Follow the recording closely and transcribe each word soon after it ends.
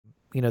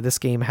this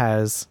game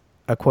has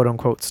a quote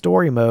unquote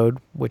story mode,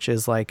 which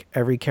is like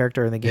every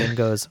character in the game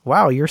goes,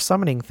 wow, you're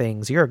summoning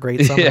things. You're a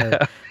great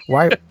summoner.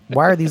 Why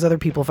are these other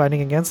people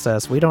fighting against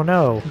us? We don't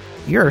know.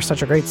 You're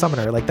such a great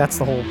summoner. Like that's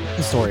the whole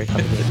story of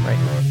the game, right?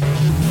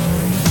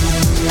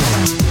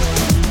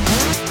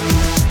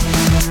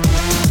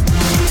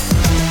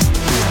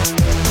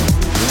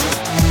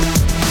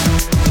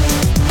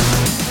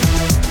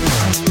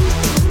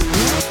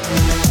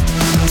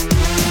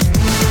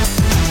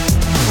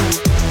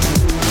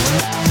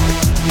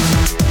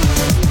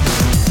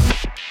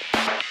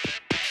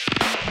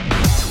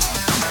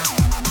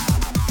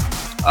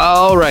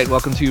 All right,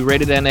 welcome to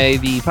Rated NA,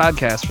 the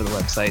podcast for the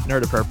website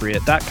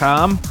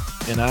nerdappropriate.com.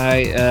 And I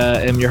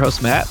am your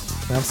host, Matt.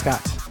 And I'm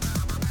Scott.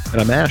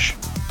 And I'm Ash.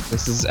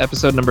 This is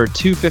episode number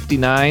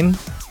 259.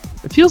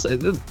 It feels...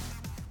 the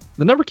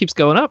number keeps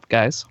going up,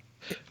 guys.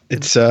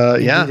 It's,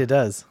 Indeed yeah. it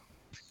does.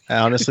 I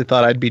honestly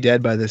thought I'd be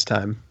dead by this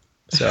time.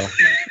 So...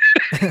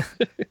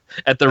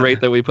 At the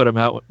rate that we put them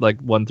out, like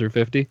 1 through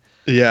 50?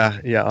 Yeah,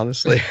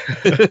 honestly.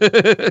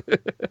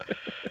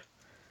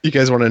 You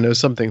guys want to know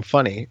something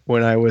funny?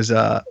 When I was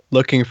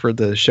looking for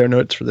the show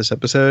notes for this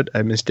episode,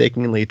 I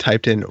mistakenly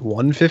typed in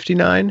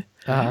 159.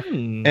 Uh-huh.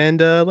 And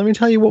let me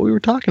tell you what we were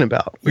talking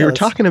about. We were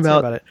talking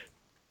about it.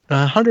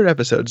 100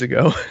 episodes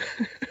ago,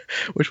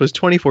 which was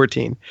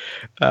 2014.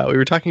 We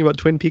were talking about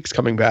Twin Peaks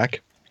coming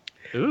back.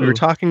 Ooh. We were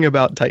talking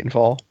about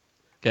Titanfall.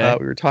 Okay.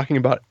 We were talking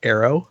about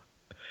Arrow.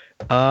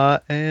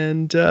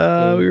 And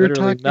we were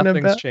talking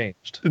nothing's about...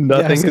 changed.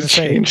 Nothing has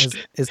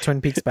changed. Is Twin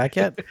Peaks back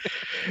yet?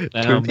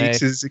 Twin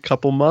Peaks is a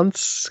couple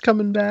months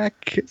coming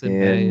back. It's in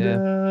May,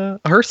 and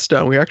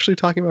Hearthstone. We were actually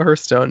talking about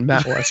Hearthstone.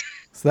 Matt was.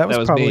 So that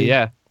was probably me,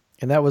 yeah.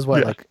 And that was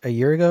what, like a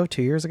year ago,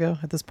 2 years ago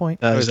at this point?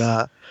 That was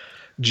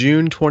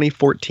June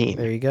 2014.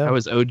 There you go. I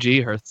was OG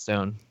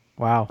Hearthstone.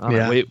 Wow.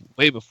 Yeah.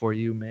 Way before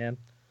you, man.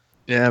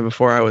 Yeah,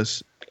 before I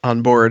was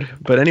on board.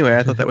 But anyway,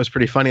 I thought that was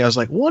pretty funny. I was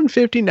like,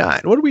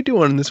 159. What are we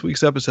doing in this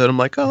week's episode? I'm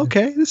like, oh,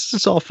 okay. This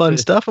is all fun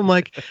stuff. I'm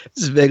like,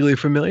 this is vaguely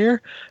familiar.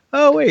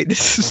 Oh, wait.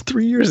 This is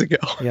 3 years ago.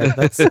 Yeah,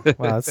 that's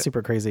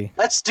super crazy.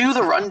 Let's do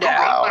the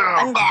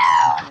rundown.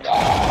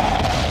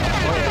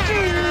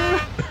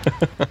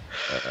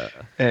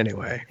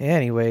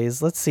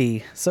 Anyways, let's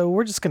see. So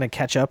we're just going to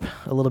catch up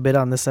a little bit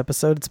on this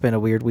episode. It's been a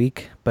weird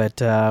week, but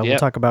we'll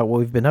talk about what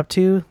we've been up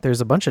to.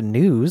 There's a bunch of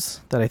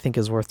news that I think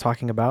is worth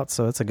talking about,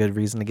 so it's a good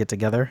reason to get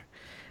together.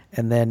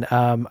 And then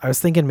I was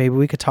thinking maybe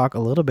we could talk a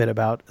little bit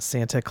about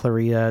Santa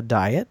Clarita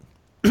Diet,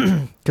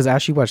 because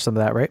Ash, you watched some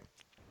of that, right?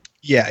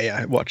 Yeah,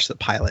 I watched the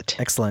pilot.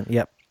 Excellent,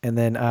 yep. And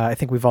then I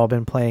think we've all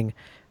been playing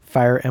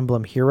Fire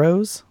Emblem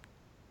Heroes.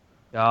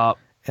 Yup.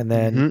 And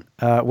then,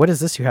 what is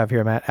this you have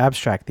here, Matt?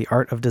 Abstract, The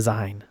Art of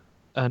Design.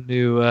 A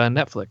new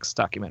Netflix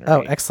documentary.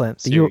 Oh,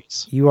 excellent.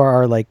 Series. You are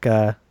our, like,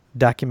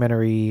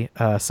 documentary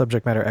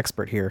subject matter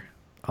expert here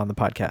on the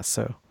podcast.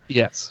 So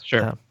Yes,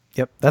 sure.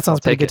 Yep, that sounds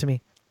pretty take good it. to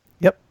me.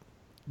 Yep,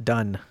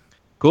 done.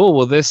 Cool.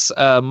 Well, this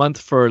month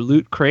for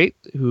Loot Crate,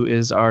 who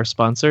is our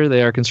sponsor,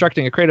 they are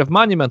constructing a crate of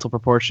monumental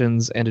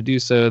proportions, and to do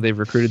so, they've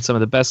recruited some of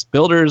the best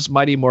builders,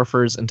 mighty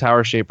morphers, and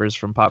tower shapers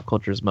from pop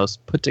culture's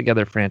most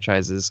put-together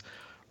franchises.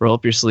 Roll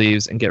up your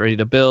sleeves and get ready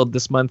to build.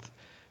 This month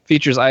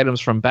features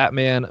items from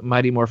Batman,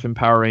 Mighty Morphin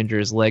Power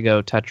Rangers,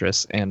 Lego,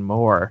 Tetris, and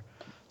more.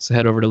 So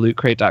head over to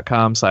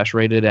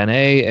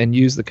lootcrate.com/ratedNA and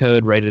use the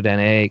code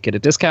ratedNA. Get a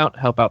discount,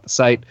 help out the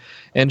site,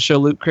 and show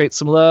Loot Crate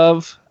some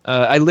love.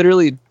 I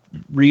literally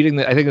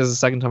I think this is the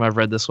second time I've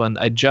read this one.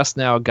 I just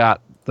now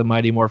got the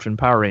Mighty Morphin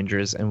Power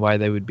Rangers and why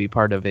they would be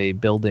part of a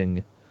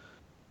building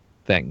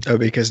thing. Oh,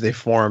 because they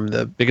form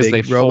Because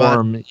they robot?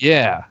 form.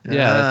 Yeah.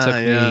 It took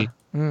me.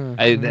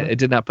 I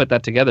did not put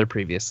that together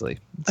previously.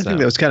 I think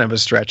that was kind of a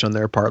stretch on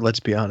their part, let's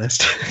be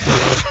honest.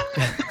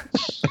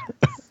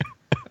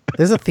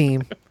 There's a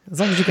theme. As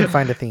long as you can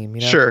find a theme,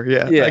 you know? Sure,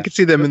 yeah. I could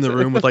see them in the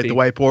room with like the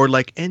whiteboard,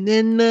 like, and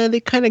then they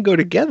kind of go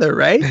together,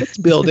 right? That's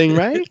building,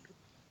 right?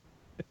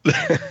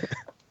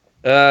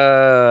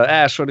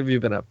 Ash, what have you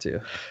been up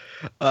to?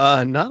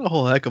 Not a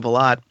whole heck of a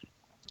lot.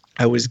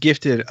 I was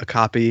gifted a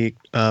copy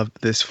of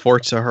this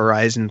Forza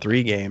Horizon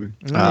 3 game.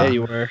 Yeah,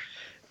 you were.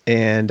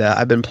 And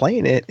I've been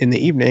playing it in the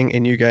evening,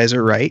 and you guys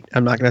are right.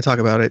 I'm not going to talk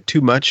about it too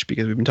much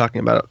because we've been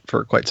talking about it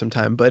for quite some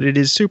time, but it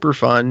is super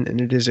fun, and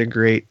it is a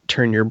great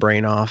turn your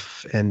brain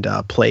off and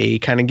play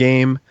kind of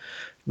game.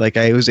 Like,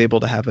 I was able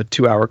to have a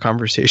 2-hour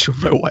conversation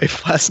with my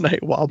wife last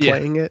night while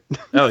playing it.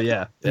 Oh,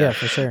 yeah. Yeah,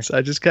 for sure. So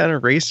I just kind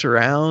of raced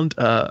around.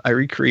 I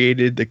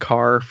recreated the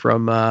car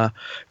from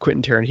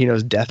Quentin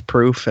Tarantino's Death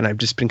Proof, and I've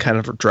just been kind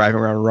of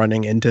driving around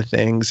running into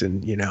things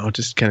and,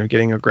 just kind of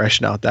getting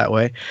aggression out that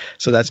way.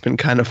 So that's been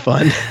kind of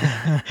fun.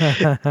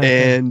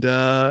 And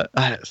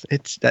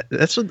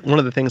that's one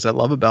of the things I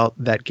love about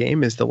that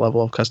game is the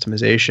level of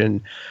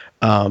customization.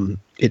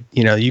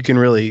 You can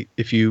really,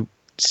 if you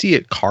see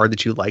a car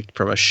that you liked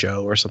from a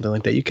show or something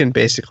like that, you can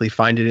basically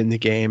find it in the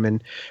game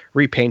and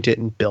repaint it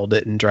and build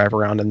it and drive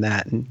around in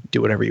that and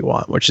do whatever you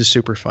want, which is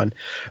super fun.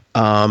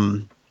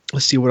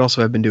 let's see, what else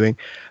have I been doing?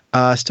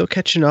 Still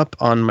catching up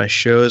on my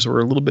shows. We're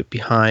a little bit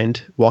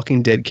behind.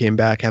 Walking Dead came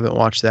back. Haven't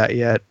watched that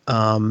yet.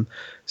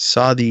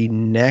 Saw the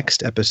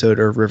next episode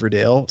of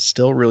Riverdale.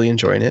 Still really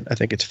enjoying it. I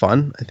think it's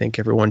fun. I think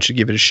everyone should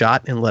give it a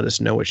shot and let us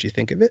know what you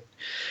think of it.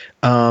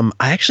 I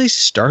actually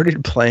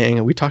started playing,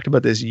 and we talked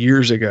about this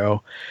years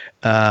ago,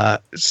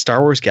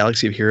 Star Wars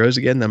Galaxy of Heroes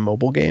again, the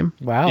mobile game.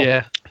 Wow.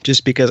 Yeah.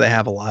 Just because I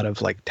have a lot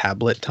of like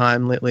tablet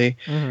time lately,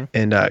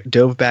 and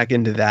dove back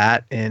into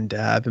that, and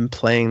I've been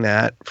playing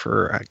that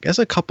for I guess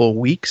a couple of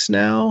weeks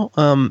now.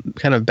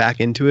 Kind of back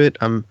into it.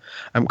 I'm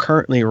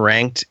currently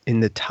ranked in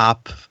the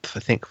top, I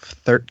think,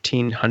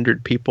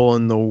 1,300 people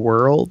in the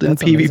world in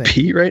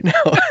PvP right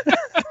now.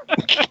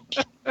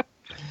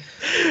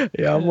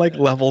 Yeah, I'm like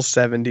level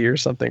 70 or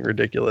something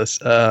ridiculous.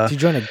 Did you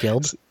join a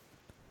guild?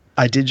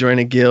 I did join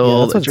a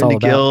guild. Yeah, I joined a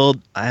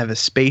guild. I have a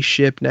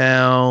spaceship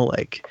now.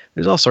 Like,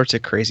 there's all sorts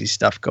of crazy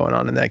stuff going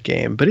on in that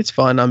game, but it's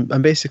fun.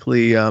 I'm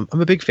basically I'm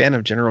a big fan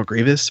of General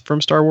Grievous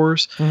from Star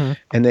Wars,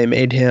 and they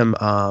made him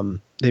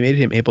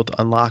able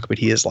to unlock. But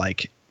he is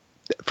like,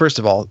 first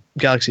of all,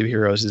 Galaxy of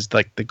Heroes is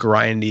like the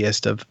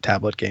grindiest of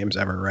tablet games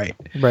ever, right?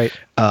 Right.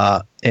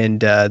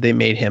 And they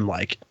made him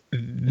like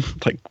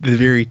the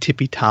very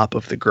tippy top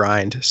of the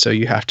grind. So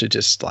you have to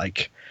just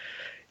like.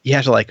 You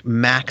have to like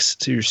max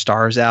your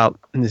stars out,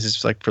 and this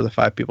is like for the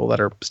 5 people that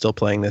are still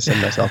playing this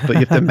and myself. But you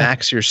have to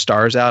max your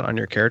stars out on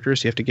your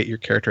characters. So you have to get your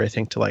character, I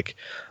think, to like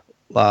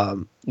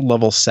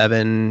level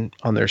 7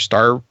 on their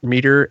star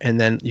meter, and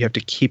then you have to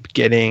keep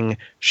getting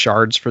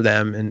shards for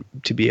them and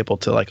to be able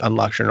to like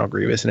unlock General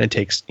Grievous. And it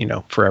takes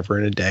forever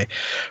and a day.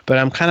 But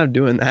I'm kind of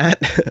doing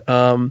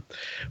that.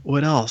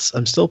 What else?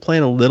 I'm still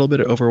playing a little bit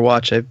of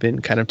Overwatch. I've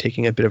been kind of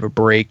taking a bit of a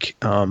break.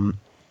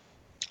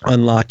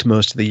 Unlocked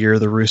most of the Year of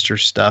the Rooster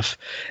stuff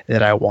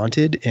that I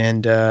wanted,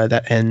 and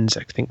that ends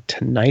I think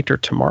tonight or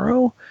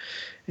tomorrow.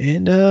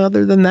 And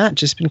other than that,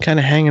 just been kind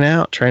of hanging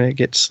out, trying to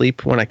get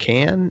sleep when I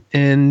can,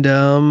 and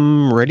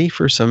ready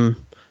for some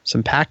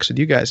packs with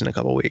you guys in a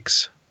couple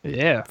weeks.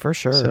 Yeah, for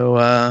sure.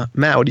 So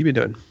Matt, what have you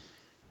been doing?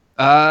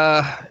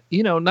 Not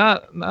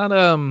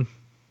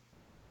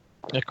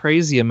a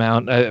crazy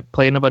amount.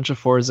 Playing a bunch of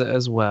Forza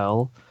as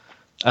well.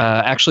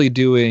 Actually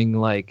doing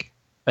like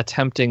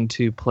attempting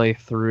to play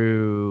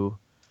through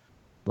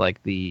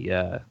like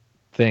the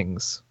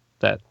things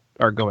that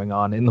are going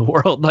on in the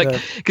world, like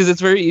because it's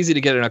very easy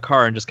to get in a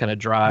car and just kind of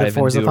drive. The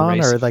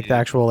Forzathon, or like the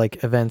actual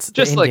like events,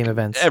 just the in-game like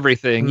events,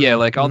 everything. Yeah,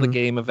 like all the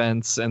game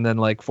events, and then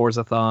like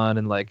Forzathon,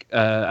 and like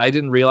I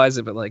didn't realize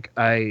it, but like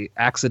I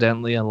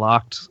accidentally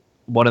unlocked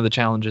one of the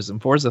challenges in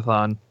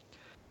Forzathon,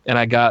 and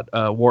I got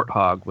a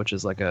Warthog, which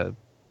is like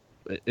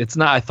it's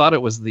not. I thought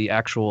it was the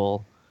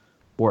actual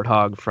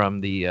Warthog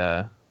from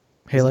the.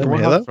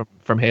 Halo?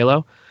 From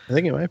Halo. I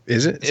think it might.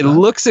 Is it? It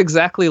looks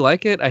exactly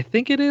like it. I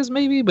think it is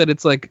maybe, but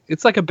it's like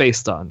a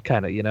based on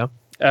kind of, I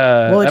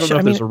don't know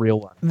if there's a real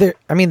one. There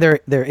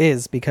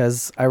is,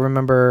 because I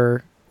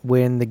remember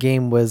when the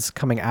game was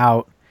coming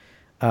out,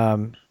 I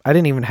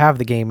didn't even have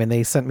the game, and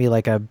they sent me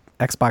like a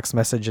Xbox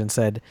message and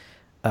said,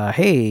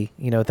 hey,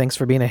 thanks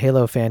for being a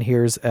Halo fan.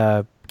 Here's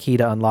a key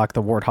to unlock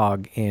the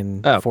Warthog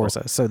in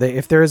Forza. Cool. So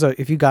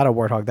if you got a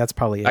Warthog, that's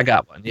probably it. I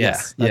got one. Yeah.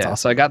 Yes, that's awesome.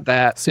 So I got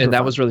that, Super and that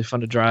fun. was really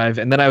fun to drive.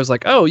 And then I was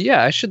like, oh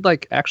yeah, I should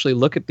like actually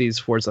look at these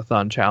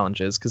Forzathon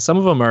challenges, because some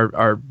of them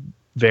are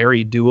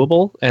very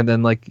doable, and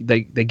then like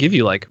they give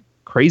you like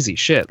crazy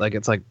shit. Like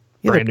it's like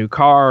brand new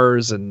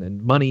cars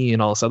and money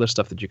and all this other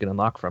stuff that you can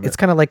unlock from it. It's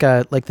kind of like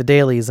the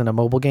dailies in a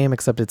mobile game,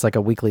 except it's like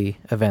a weekly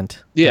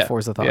event. Yeah.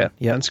 Forzathon.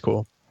 Yeah, that's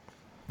cool.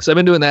 So I've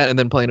been doing that, and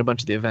then playing a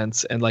bunch of the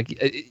events, and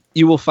like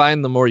you will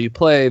find the more you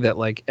play that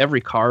like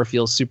every car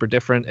feels super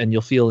different, and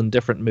you'll feel in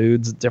different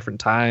moods at different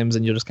times,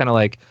 and you'll just kind of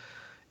like,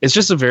 it's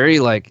just a very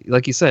like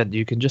you said,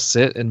 you can just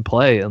sit and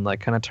play and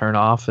like kind of turn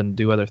off and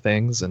do other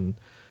things, and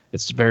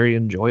it's very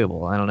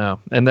enjoyable. I don't know.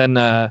 And then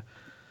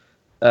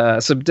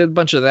so did a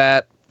bunch of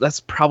that. That's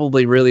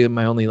probably really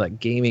my only like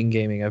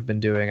gaming I've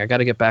been doing. I got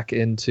to get back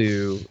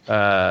into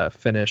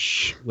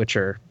finish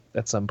Witcher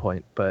at some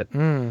point, but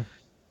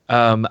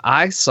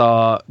I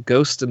saw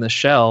Ghost in the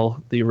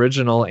Shell, the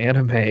original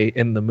anime,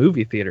 in the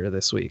movie theater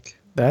this week.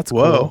 That's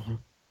cool. Cool.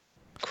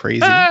 Crazy.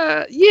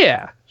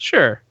 Yeah,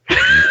 sure.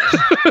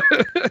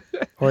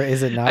 Or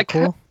is it not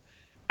cool?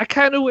 I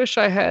kind of wish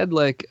I had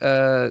like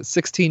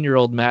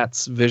 16-year-old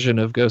Matt's vision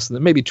of Ghost in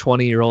the, maybe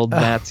 20-year-old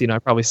Matt's. I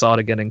probably saw it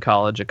again in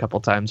college a couple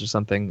times or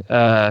something.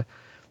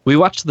 We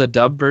watched the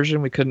dub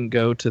version. We couldn't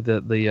go to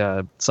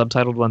the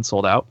subtitled one,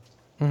 sold out.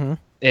 Mm-hmm.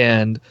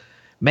 And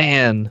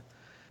man,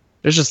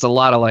 there's just a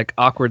lot of like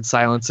awkward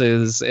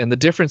silences, and the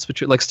difference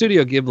between like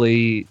Studio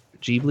Ghibli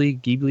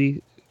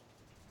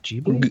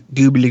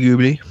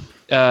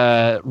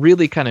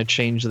really kind of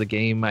changed the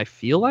game, I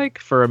feel like,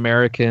 for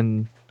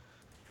American,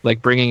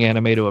 like bringing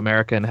anime to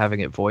America and having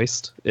it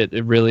voiced.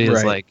 It really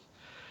is like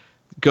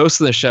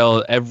Ghost in the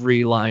Shell.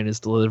 Every line is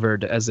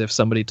delivered as if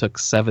somebody took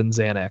 7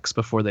 Xanax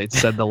before they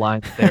said the line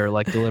that they're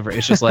like delivering.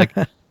 It's just like,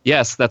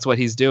 yes, that's what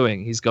he's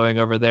doing. He's going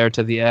over there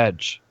to the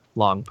edge.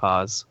 Long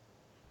pause.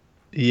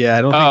 Yeah,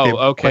 I don't think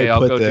they okay, I'll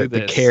quite go put do the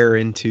this. care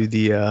into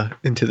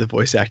the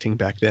voice acting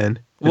back then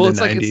in the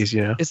 90s,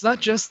 you know. It's not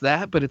just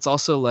that, but it's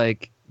also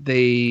like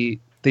they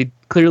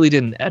clearly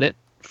didn't edit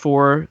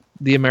for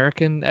the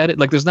American edit.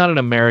 Like there's not an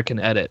American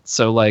edit.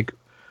 So like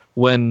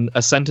when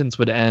a sentence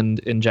would end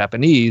in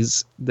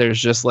Japanese,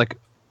 there's just like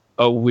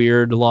a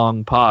weird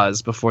long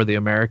pause before the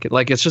American.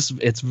 Like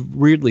it's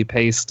weirdly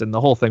paced, and the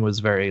whole thing was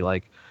very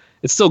like,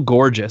 it's still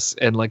gorgeous,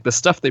 and like the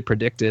stuff they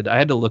predicted. I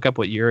had to look up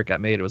what year it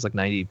got made. It was like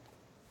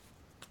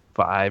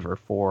 95 or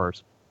 4,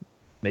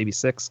 maybe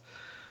 6,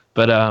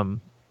 but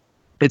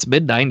it's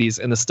mid 90s,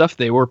 and the stuff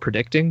they were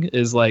predicting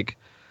is like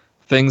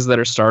things that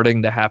are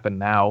starting to happen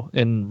now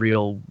in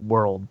real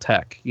world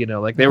tech. You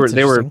know, like they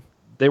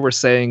were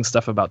saying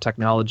stuff about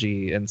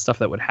technology and stuff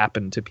that would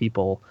happen to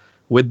people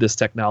with this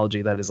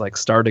technology that is like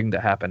starting to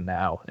happen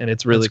now, and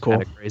it's really cool.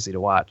 kind of crazy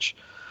to watch.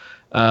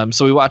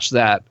 So we watched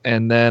that,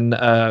 and then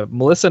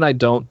Melissa and I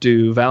don't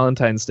do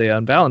Valentine's Day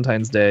on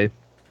Valentine's Day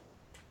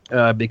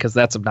because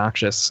that's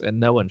obnoxious and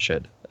no one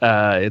should.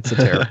 It's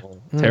a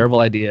terrible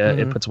idea.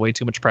 It puts way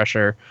too much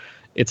pressure.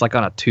 It's like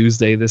on a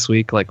Tuesday this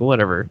week, like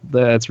whatever.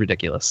 That's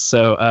ridiculous.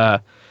 So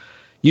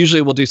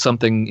usually we'll do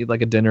something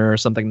like a dinner or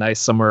something nice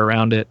somewhere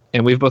around it,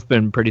 and we've both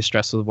been pretty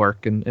stressed with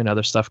work and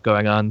other stuff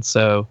going on.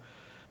 So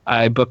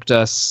I booked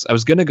us. I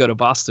was gonna go to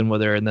Boston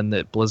with her, and then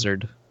the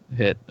blizzard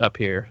hit up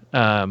here.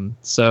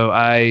 So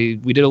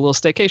we did a little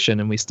staycation,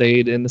 and we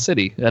stayed in the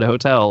city at a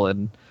hotel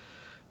and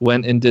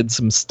went and did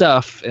some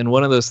stuff. And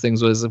one of those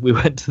things was we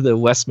went to the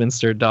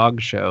Westminster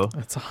Dog Show.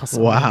 That's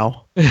awesome.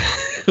 Wow.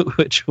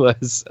 Which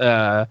was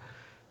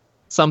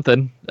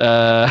something.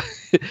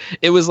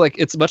 It was like,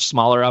 it's much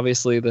smaller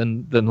obviously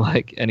than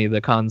like any of the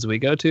cons we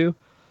go to.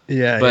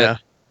 Yeah.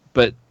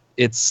 But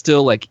it's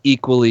still like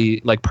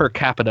equally like per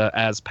capita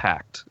as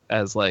packed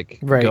as like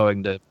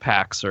going to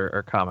PAX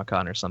or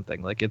Comic-Con or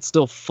something. Like it's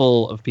still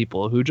full of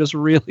people who just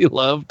really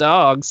love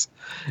dogs.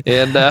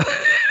 And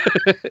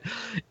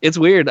it's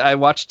weird. I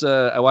watched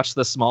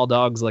the small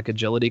dogs like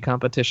agility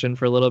competition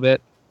for a little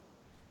bit.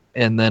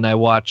 And then I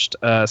watched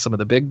some of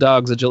the big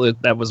dogs agility.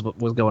 That was what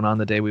was going on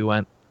the day we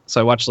went. So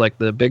I watched like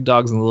the big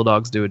dogs and the little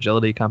dogs do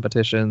agility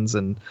competitions,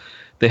 and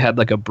they had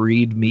like a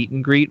breed meet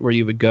and greet where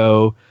you would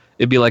go.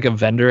 It'd be like a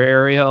vendor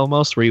area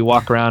almost, where you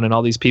walk around and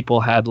all these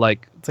people had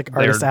like, it's like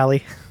Artist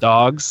Alley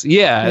dogs.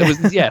 Yeah, it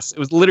was. Yes, it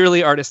was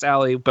literally Artist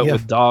Alley, but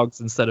with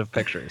dogs instead of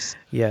pictures.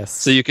 Yes.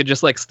 So you could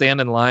just like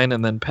stand in line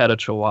and then pet a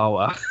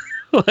chihuahua.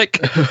 Like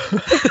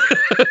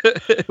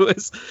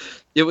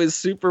it was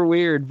super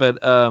weird,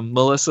 but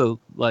Melissa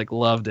like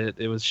loved it.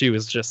 She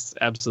was just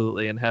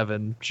absolutely in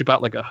heaven. She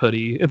bought like a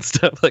hoodie and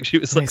stuff. Like she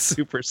was like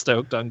super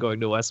stoked on going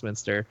to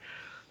Westminster.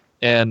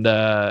 And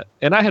I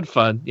had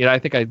fun. You know, I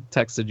think I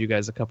texted you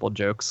guys a couple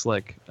jokes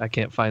like I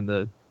can't find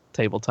the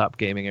tabletop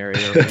gaming area.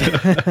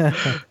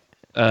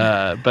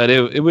 But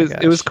it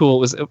was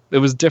cool. It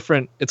was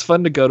different. It's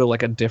fun to go to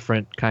like a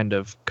different kind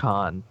of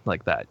con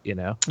like that, you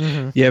know.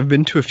 Mm-hmm. Yeah, I've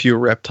been to a few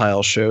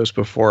reptile shows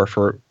before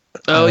for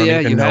I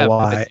don't even know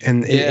why,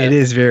 and it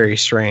is very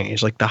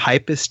strange. Like the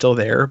hype is still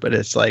there, but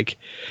it's like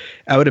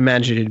I would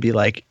imagine it'd be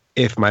like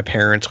if my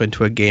parents went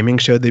to a gaming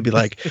show, they'd be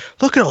like,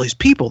 "Look at all these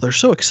people! They're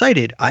so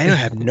excited! I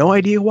have no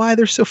idea why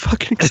they're so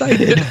fucking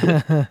excited."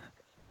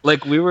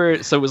 Like it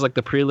was like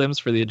the prelims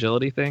for the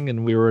agility thing,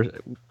 and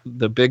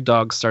the big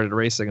dogs started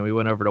racing, and we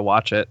went over to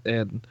watch it,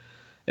 and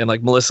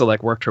like Melissa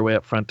like worked her way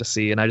up front to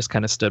see, and I just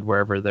kind of stood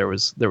wherever there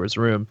was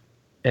room,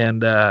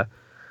 and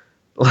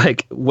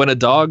like when a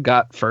dog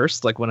got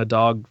first, like when a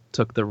dog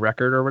took the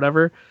record or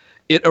whatever,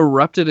 it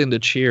erupted into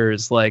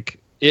cheers. Like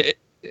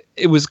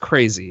it was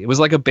crazy. It was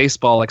like a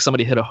baseball, like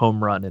somebody hit a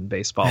home run in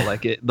baseball.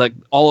 Like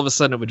all of a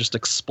sudden it would just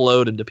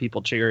explode into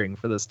people cheering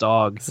for this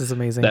dog. This is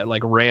amazing. That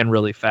like ran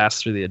really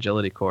fast through the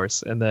agility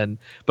course. And then,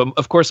 but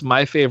of course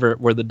my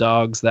favorite were the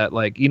dogs that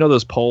like, you know,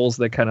 those poles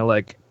that kind of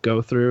like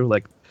go through,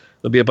 like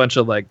there'll be a bunch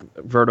of like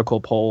vertical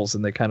poles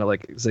and they kind of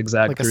like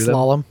zigzag like through a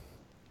slalom. them.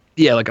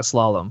 Yeah. Like a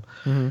slalom.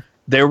 Mm-hmm.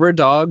 There were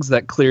dogs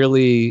that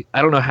clearly,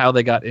 I don't know how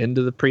they got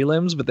into the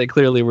prelims, but they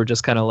clearly were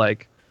just kind of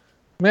like,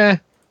 meh.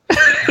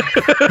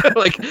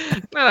 Like,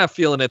 I'm not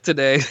feeling it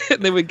today.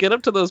 And they would get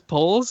up to those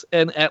poles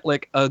and at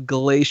like a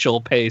glacial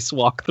pace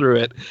walk through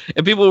it.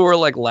 And people were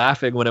like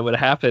laughing when it would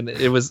happen.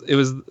 It was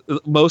the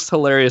most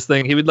hilarious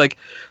thing. He would like,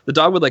 the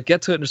dog would like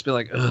get to it and just be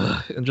like,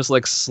 ugh, and just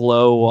like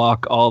slow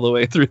walk all the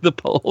way through the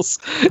poles.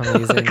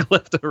 Like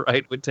left to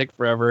right would take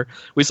forever.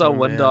 We saw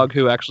one dog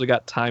who actually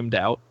got timed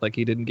out. Like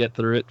he didn't get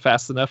through it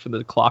fast enough and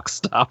the clock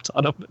stopped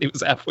on him. And he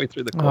was halfway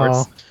through the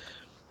course. Oh.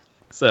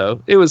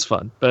 So it was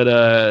fun, but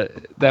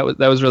that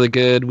was really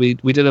good. We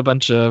did a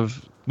bunch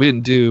of, we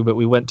didn't do, but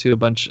we went to a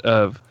bunch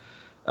of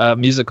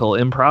musical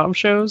improv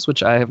shows,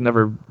 which I have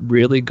never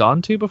really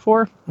gone to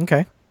before.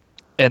 Okay,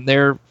 and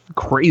they're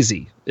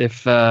crazy.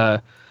 If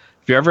you're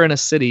ever in a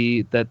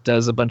city that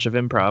does a bunch of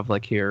improv,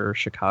 like here or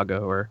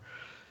Chicago or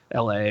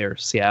L.A. or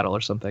Seattle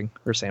or something,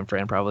 or San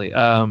Fran probably.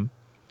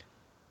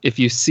 If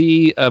you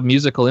see a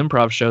musical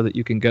improv show that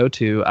you can go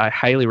to, I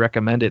highly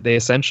recommend it. They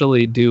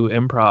essentially do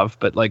improv,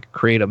 but like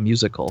create a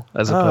musical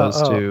as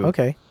opposed to.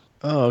 Okay.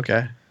 Oh,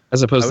 okay.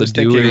 as opposed I was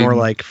to thinking doing more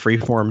like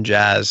freeform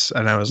jazz,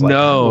 and I was like,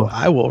 No.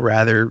 I will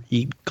rather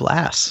eat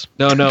glass.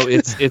 No,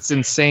 it's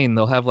insane.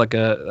 They'll have like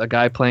a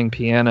guy playing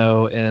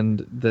piano,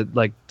 and the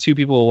like two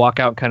people will walk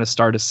out and kind of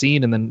start a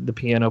scene, and then the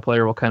piano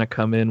player will kind of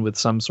come in with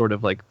some sort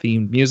of like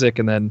themed music.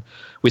 And then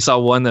we saw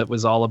one that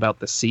was all about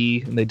the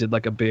sea, and they did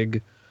like a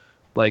big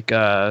like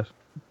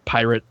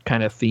pirate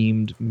kind of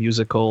themed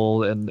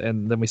musical, and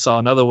then we saw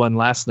another one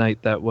last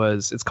night that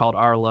was, it's called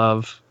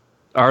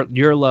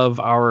Your Love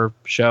Our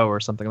Show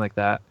or something like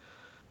that.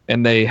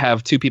 And they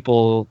have two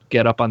people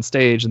get up on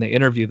stage and they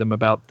interview them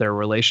about their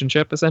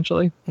relationship,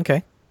 essentially.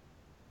 Okay.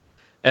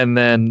 And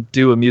then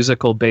do a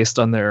musical based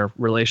on their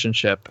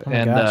relationship. Oh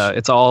and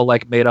it's all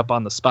like made up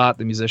on the spot.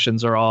 The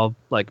musicians are all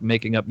like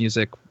making up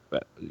music.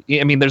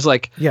 I mean, there's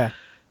like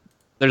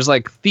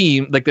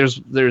theme, like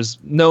there's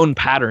known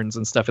patterns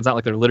and stuff. It's not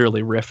like they're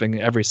literally riffing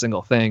every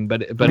single thing,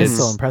 but it's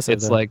so impressive.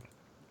 It's like,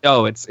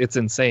 it's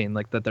insane,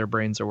 like that their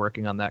brains are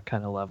working on that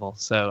kind of level.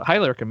 So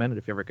highly recommend it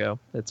if you ever go.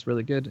 It's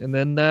really good. And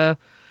then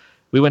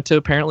we went to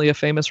apparently a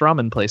famous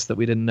ramen place that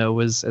we didn't know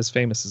was as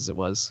famous as it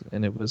was,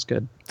 and it was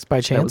good. It's by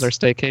chance. That was our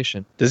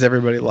staycation. Does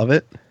everybody love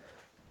it?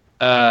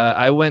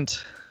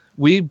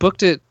 We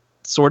booked it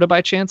sort of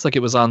by chance, like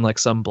it was on like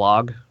some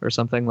blog or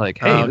something, like,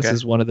 hey, this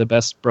is one of the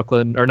best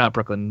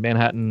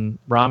Manhattan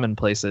ramen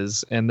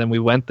places. And then we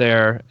went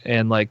there,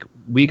 and like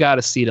we got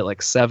a seat at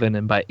like 7,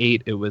 and by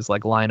 8 it was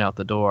like line out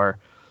the door.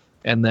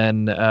 And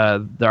then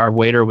our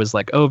waiter was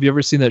like, oh, have you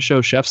ever seen that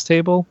show Chef's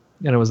Table?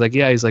 And I was like,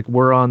 yeah. He's like,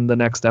 we're on the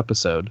next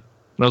episode.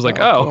 And I was like,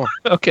 cool.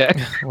 Okay.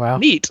 Wow.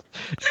 Neat.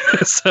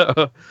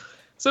 So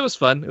it was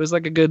fun. It was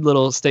like a good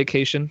little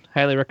staycation.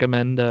 Highly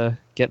recommend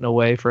getting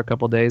away for a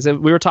couple days.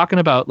 We were talking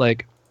about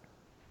like,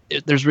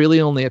 there's really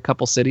only a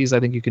couple cities I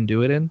think you can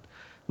do it in,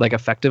 like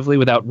effectively,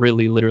 without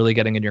really literally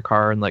getting in your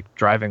car and like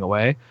driving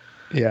away.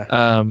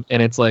 Yeah.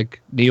 And it's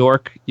like New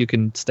York, you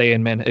can stay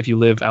in Manhattan. If you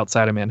live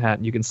outside of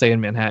Manhattan, you can stay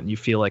in Manhattan. You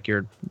feel like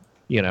you're,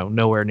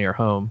 nowhere near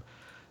home.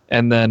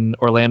 And then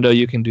Orlando,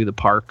 you can do the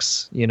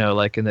parks,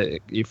 like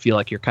you feel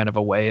like you're kind of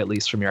away, at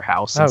least from your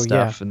house and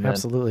stuff. Yeah, and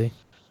absolutely.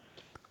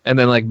 And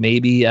then like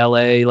maybe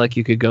LA, like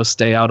you could go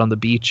stay out on the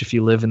beach if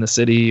you live in the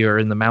city or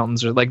in the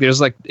mountains, or like there's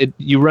like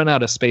you run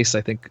out of space,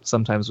 I think,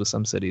 sometimes with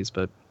some cities,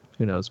 but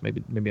who knows?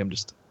 Maybe I'm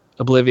just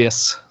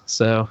oblivious.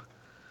 So,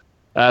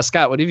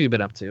 Scott, what have you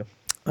been up to?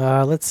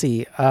 Let's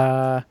see.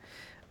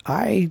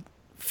 I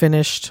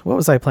finished, what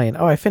was I playing?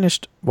 I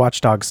finished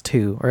Watch Dogs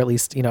 2, or at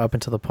least, up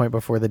until the point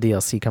before the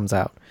DLC comes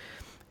out.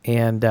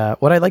 And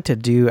what I like to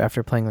do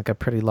after playing like a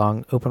pretty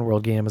long open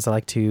world game is I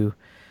like to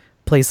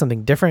play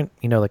something different,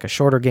 like a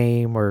shorter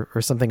game or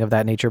something of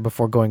that nature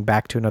before going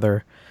back to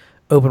another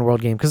open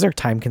world game, because they're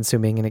time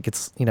consuming and it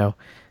gets,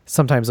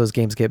 sometimes those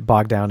games get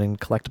bogged down in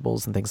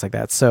collectibles and things like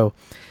that. So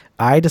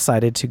I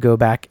decided to go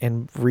back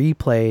and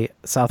replay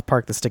South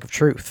Park: The Stick of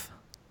Truth,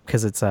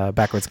 because it's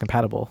backwards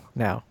compatible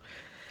now.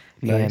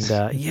 Nice.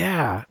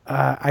 And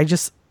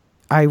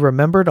I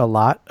remembered a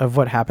lot of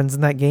what happens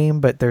in that game,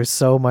 but there's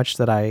so much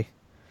that I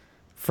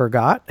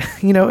forgot,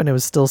 and I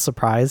was still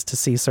surprised to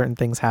see certain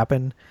things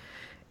happen.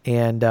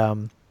 And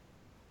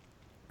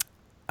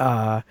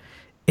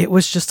it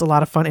was just a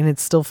lot of fun, and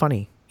it's still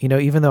funny.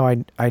 Even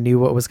though I knew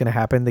what was going to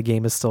happen, the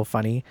game is still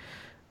funny.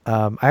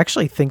 I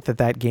actually think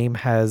that game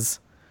has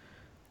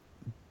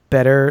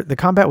the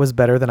combat was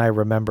better than I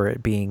remember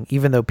it being,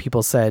 even though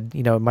people said,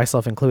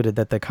 myself included,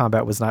 that the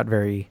combat was not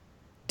very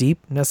deep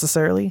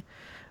necessarily.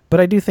 But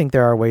I do think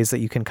there are ways that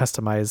you can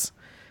customize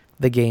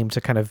the game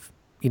to kind of,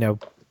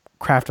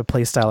 craft a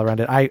play style around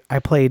it. I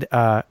played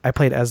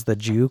as the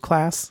Jew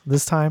class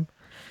this time.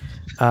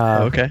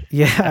 Okay.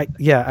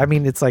 Yeah. I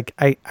mean, it's like,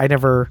 I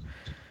never,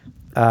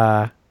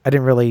 I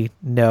didn't really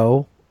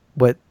know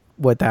what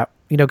that,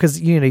 cause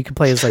you can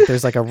play as like,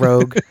 there's like a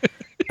rogue,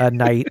 a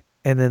knight,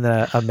 and then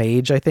a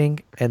mage, I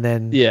think. And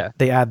then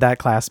they add that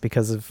class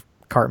because of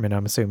Cartman,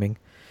 I'm assuming,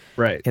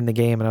 right, in the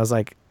game. And I was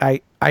like,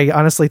 I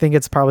honestly think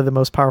it's probably the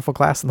most powerful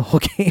class in the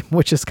whole game,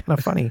 which is kind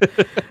of funny.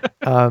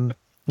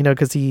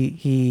 Cause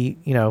he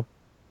makes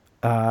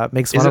fun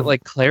Is it of,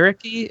 like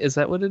cleric-y? Is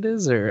that what it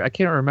is? Or I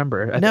can't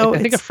remember. No, I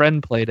think a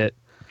friend played it.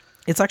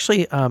 It's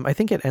actually, I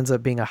think it ends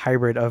up being a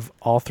hybrid of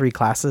all three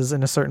classes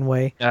in a certain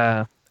way.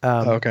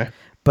 Okay.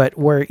 But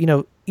where,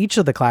 each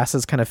of the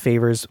classes kind of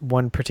favors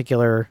one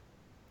particular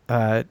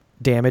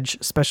damage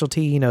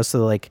specialty,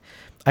 so like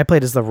I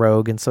played as the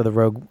rogue, and so the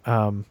rogue,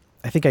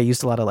 I think I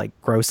used a lot of like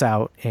gross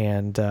out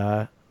and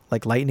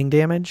like lightning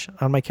damage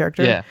on my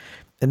character. Yeah.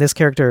 And this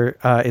character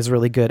is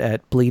really good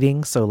at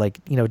bleeding, so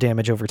like,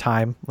 damage over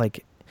time,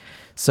 like,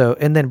 so,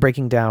 and then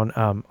breaking down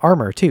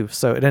armor too.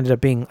 So it ended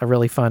up being a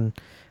really fun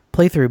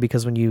playthrough,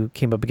 because when you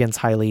came up against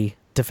highly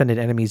defended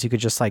enemies, you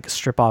could just like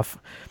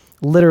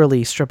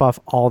literally strip off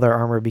all their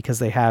armor, because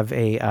they have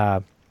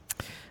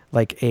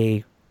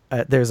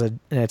there's an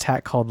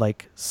attack called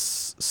like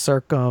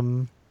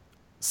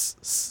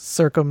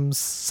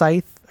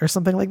circumscythe or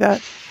something like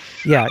that.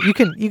 Yeah, you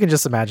can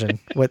just imagine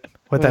what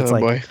that's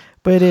like. Boy.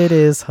 but it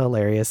is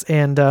hilarious.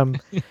 And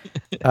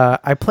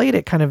I played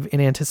it kind of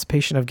in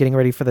anticipation of getting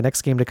ready for the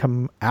next game to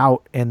come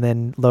out, and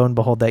then lo and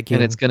behold, that game.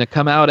 And it's going to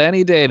come out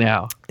any day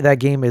now. That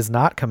game is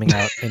not coming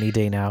out any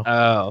day now.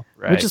 Oh,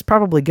 right. Which is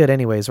probably good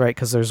anyways, right?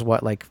 Because there's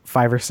like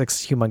 5 or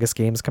 6 humongous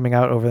games coming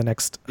out over the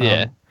next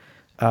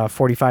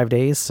 45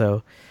 days.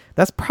 So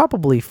that's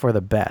probably for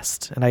the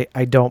best. And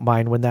I don't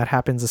mind when that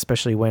happens,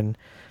 especially when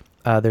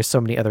there's so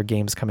many other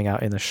games coming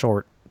out in the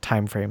short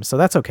time frame. So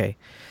that's okay.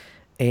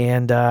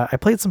 And I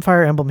played some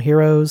Fire Emblem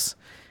Heroes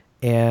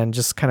and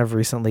just kind of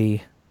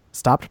recently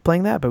stopped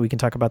playing that, but we can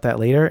talk about that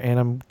later. And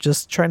I'm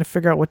just trying to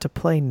figure out what to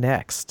play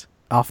next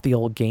off the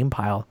old game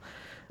pile.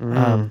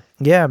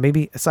 Yeah,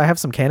 maybe. So I have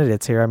some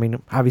candidates here. I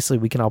mean, obviously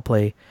we can all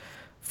play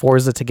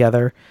Forza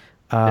together.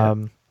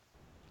 And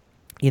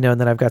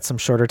then I've got some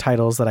shorter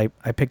titles that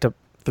I picked up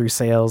through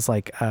sales,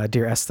 like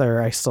Dear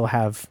Esther. I still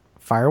have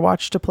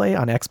Firewatch to play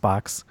on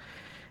Xbox.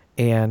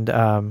 And,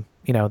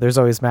 there's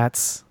always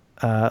Matt's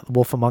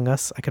Wolf Among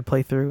Us I could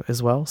play through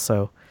as well.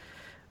 So,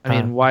 I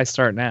mean, why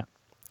start now?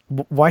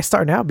 Why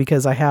start now?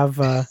 Because I have,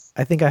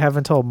 I think I have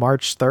until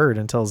March 3rd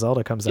until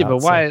Zelda comes out. Yeah,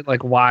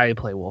 but why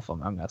play Wolf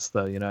Among Us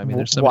though? I mean,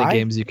 there's so many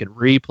games you could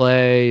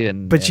replay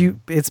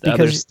it's because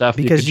other stuff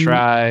because you could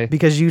try.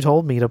 Because you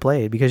told me to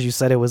play it, because you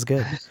said it was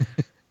good.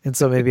 And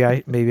so maybe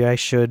I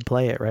should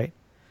play it, right?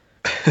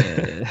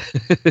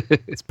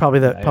 It's probably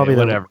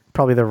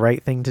the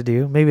right thing to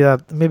do. Maybe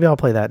I'll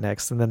play that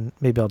next, and then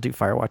maybe I'll do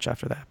Firewatch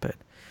after that. But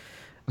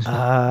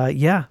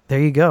yeah, there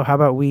you go. How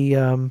about we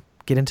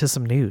get into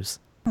some news?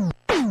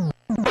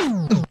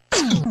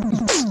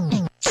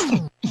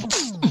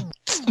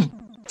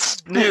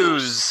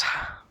 News.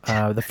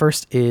 The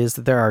first is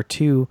that there are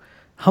 2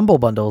 Humble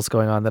bundles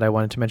going on that I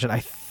wanted to mention. I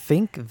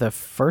think the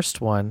first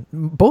one,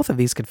 both of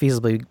these could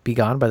feasibly be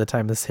gone by the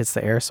time this hits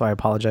the air, so I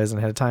apologize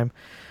ahead of time.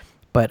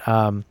 But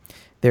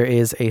there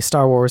is a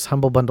Star Wars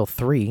Humble Bundle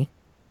 3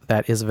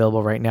 that is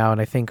available right now, and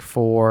I think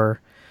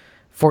for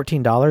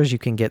 $14 you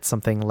can get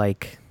something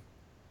like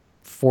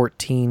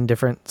 14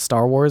 different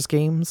Star Wars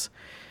games.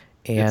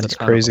 And it's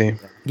crazy.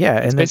 Yeah,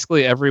 it's and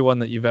basically everyone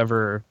that you've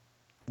ever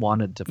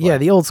wanted to play. Yeah,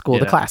 the old school,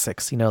 the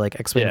classics, like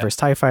X-Wing vs.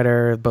 TIE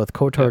Fighter, both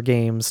KOTOR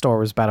games, Star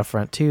Wars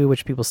Battlefront 2,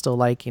 which people still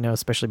like,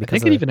 especially because I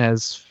think it even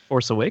has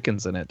Force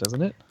Awakens in it,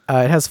 doesn't it?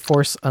 It has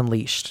Force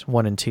Unleashed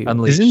 1 and 2.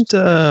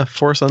 Isn't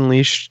Force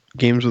Unleashed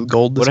games with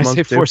gold this month? Would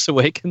I say Force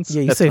Awakens?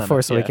 Yeah, you say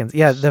Force Awakens.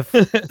 Yeah,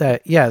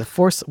 the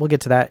Force, we'll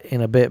get to that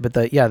in a bit, but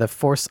the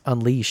Force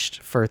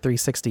Unleashed for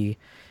 360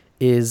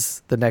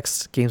 is the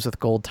next Games with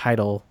Gold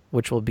title,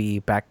 which will be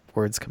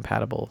backwards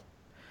compatible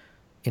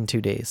in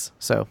 2 days.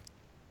 So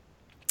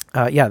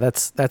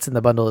that's in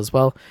the bundle as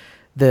well.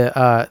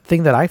 The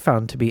thing that I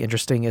found to be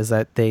interesting is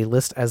that they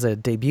list as a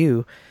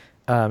debut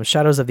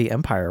Shadows of the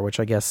Empire,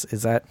 which I guess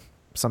is that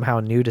somehow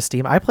new to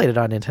Steam. I played it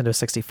on Nintendo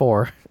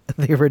 64,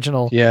 the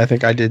original. Yeah, I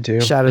think I did too.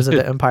 Shadows of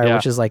the Empire,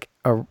 which is like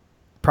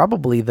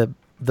probably the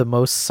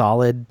most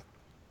solid,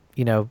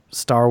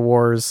 Star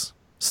Wars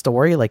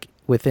story, like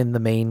within the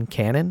main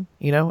canon,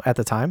 at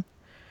the time.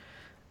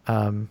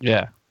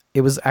 It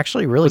was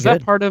actually really good. Was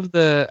that part of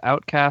the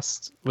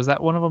Outcast? Was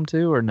that one of them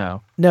too, or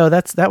no? No,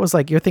 that was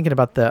like, you're thinking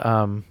about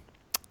the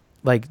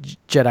like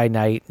Jedi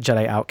Knight,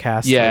 Jedi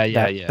Outcast.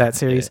 That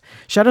series. Yeah.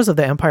 Shadows of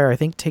the Empire, I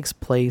think, takes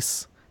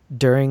place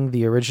during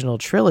the original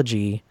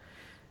trilogy,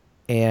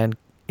 and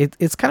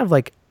it's kind of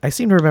like, I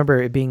seem to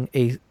remember it being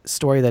a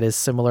story that is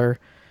similar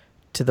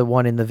to the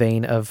one in the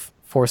vein of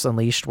Force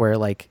Unleashed, where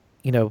like,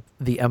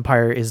 the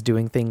Empire is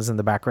doing things in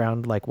the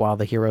background, like while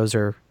the heroes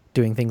are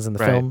doing things in the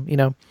film,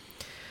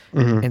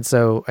 Mm-hmm. And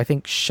so I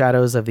think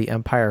Shadows of the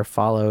Empire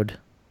followed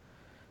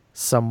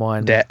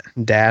someone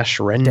Dash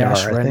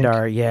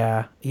Rendar.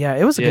 Yeah,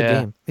 it was a good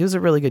game. It was a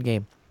really good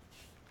game,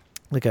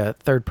 like a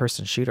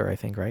third-person shooter, I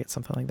think, right?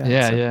 Something like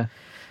that.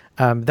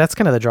 That's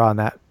kind of the draw on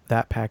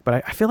that pack.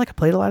 But I feel like I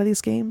played a lot of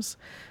these games.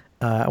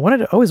 I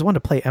always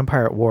wanted to play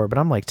Empire at War, but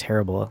I'm like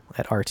terrible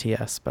at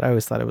RTS. But I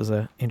always thought it was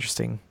an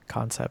interesting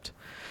concept.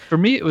 For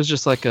me, it was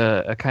just like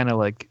a kind of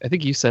like, I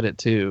think you said it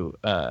too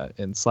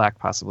in Slack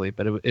possibly,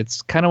 but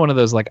it's kind of one of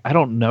those, like, I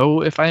don't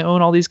know if I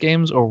own all these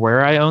games or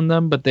where I own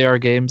them, but they are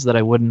games that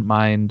I wouldn't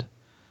mind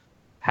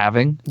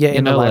having. Yeah,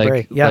 in the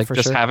library. Like for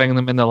just sure. Having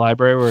them in the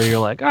library where you're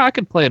like, I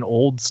could play an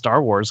old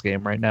Star Wars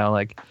game right now,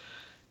 like,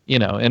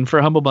 and for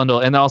Humble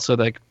Bundle, and also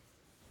like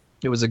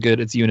it's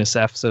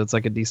UNICEF, so it's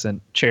like a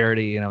decent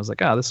charity, and I was like,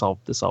 this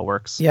all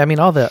works. Yeah, I mean,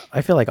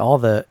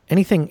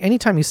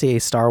 anytime you see a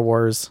Star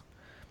Wars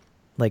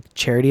like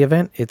charity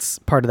event, it's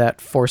part of that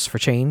Force for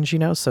Change,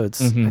 so it's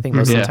I think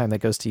most of the time that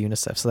goes to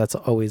UNICEF, so that's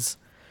always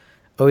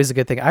a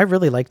good thing. I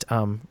really liked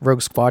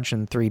Rogue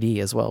Squadron 3D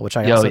as well, which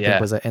I also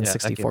think was an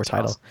N64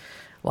 title. Awesome.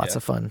 Lots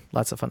of fun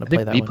to play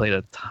that one. We played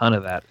a ton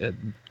of that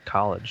in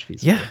college.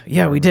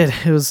 Yeah, we did.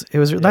 It was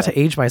not to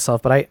age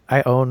myself, but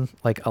I own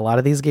like a lot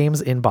of these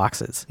games in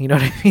boxes. You know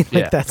what I mean?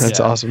 Like that's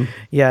awesome.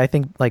 Yeah, I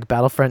think like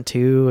Battlefront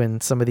 2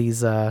 and some of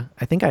these I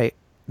think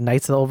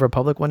Knights of the Old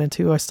Republic 1 and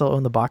 2 I still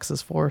own the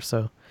boxes for,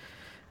 so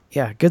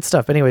yeah, good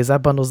stuff. Anyways,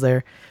 that bundle's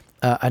there.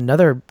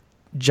 Another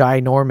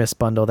ginormous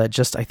bundle that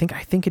just I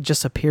think it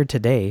just appeared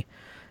today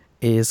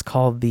is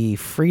called the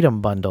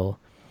Freedom Bundle.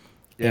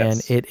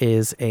 Yes. And it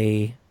is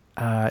a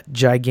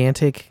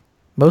gigantic,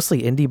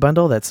 mostly indie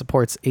bundle that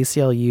supports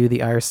ACLU, the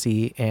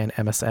IRC, and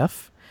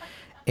MSF.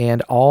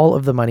 And all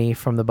of the money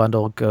from the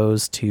bundle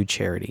goes to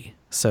charity.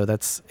 So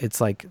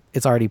it's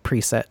already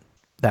preset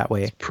that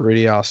way.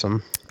 Pretty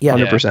awesome. Yeah.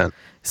 100%.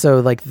 So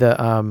like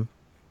the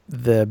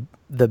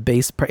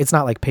base price, it's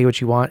not like pay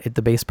what you want.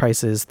 The base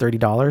price is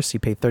 $30. So you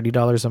pay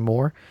 $30 or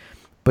more,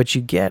 but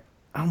you get,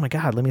 oh my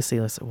God, let me see.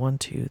 Let's 1,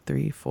 2,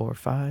 3, 4,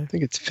 5. I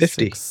think it's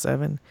 50. 6,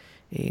 7,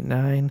 8,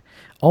 9,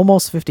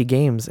 almost 50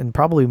 games, and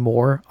probably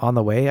more on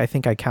the way. I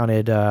think I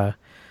counted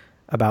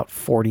about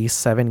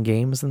 47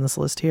 games in this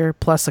list here,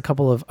 plus a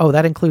couple of,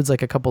 that includes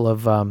like a couple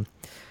of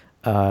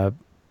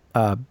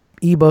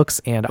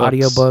ebooks and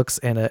audiobooks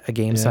and a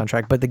game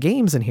soundtrack. But the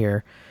games in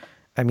here,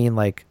 I mean,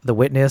 like The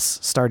Witness,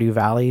 Stardew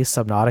Valley,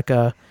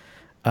 Subnautica,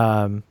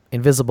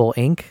 Invisible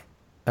Ink,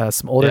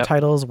 some older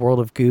titles, World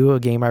of Goo, a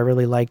game I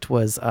really liked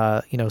was,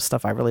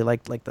 stuff I really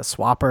liked, like The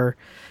Swapper,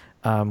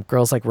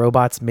 Girls Like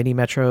Robots, Mini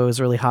Metro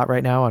is really hot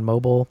right now on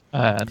mobile.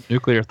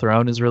 Nuclear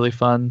Throne is really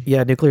fun.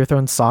 Yeah, Nuclear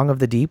Throne Song of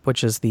the Deep,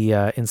 which is the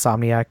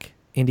Insomniac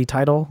indie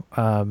title,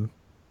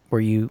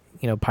 where you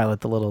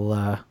pilot the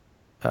little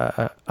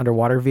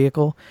underwater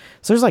vehicle.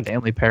 So there's like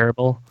Stanley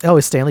Parable. Oh,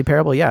 it's Stanley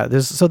Parable. Yeah,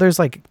 there's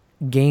like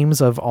games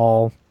of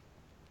all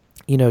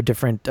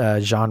different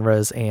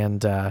genres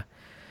and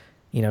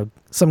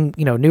some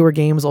newer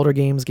games, older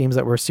games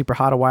that were super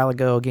hot a while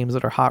ago, games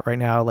that are hot right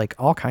now, like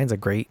all kinds of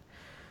great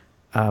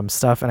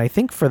stuff. And I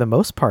think for the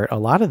most part, a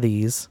lot of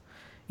these,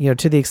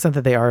 to the extent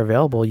that they are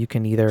available, you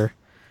can either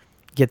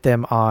get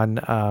them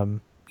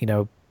on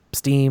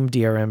Steam,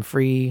 DRM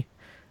free.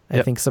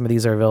 I think some of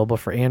these are available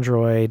for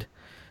Android,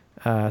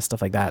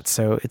 stuff like that.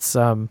 So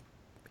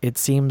it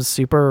seems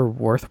super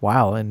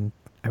worthwhile. And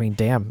I mean,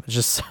 damn, there's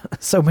just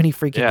so many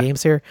freaking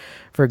games here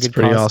for a good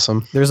pretty cause.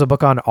 Awesome. There's a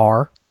book on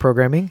R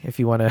programming if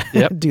you want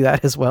to do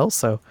that as well.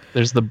 So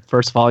there's the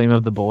first volume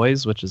of The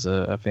Boys, which is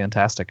a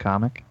fantastic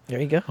comic. There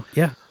you go.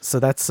 Yeah. So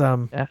that's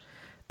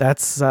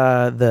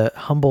the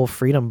Humble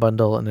Freedom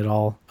Bundle, and it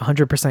all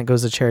 100%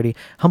 goes to charity.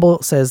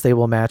 Humble says they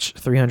will match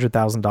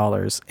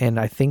 $300,000, and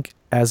I think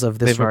as of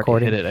this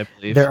recording, already hit it, I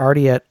believe. They're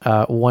already at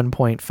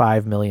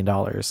 $1.5 million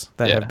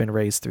that have been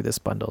raised through this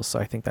bundle. So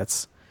I think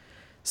that's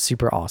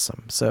super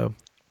awesome. So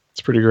it's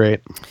pretty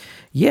great.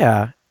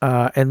 Yeah.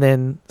 And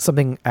then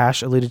something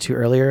Ash alluded to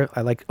earlier,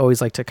 I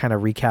always like to kind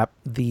of recap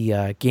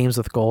the games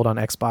with gold on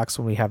Xbox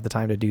when we have the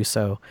time to do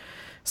so.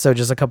 So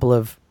just a couple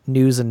of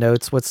news and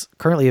notes. What's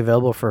currently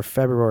available for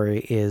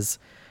February is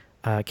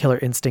Killer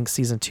Instinct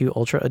Season 2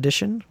 Ultra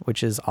Edition,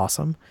 which is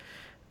awesome.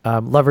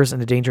 Lovers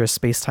in a Dangerous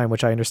Space-Time,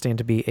 which I understand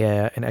to be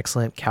an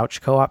excellent couch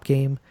co-op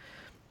game.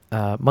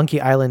 Monkey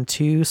Island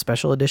 2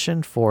 Special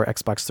Edition for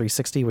Xbox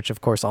 360, which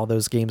of course all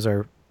those games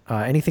are,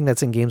 anything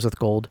that's in games with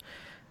gold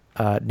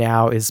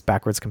now is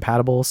backwards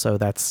compatible, so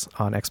that's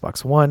on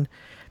Xbox One.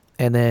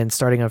 And then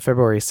starting on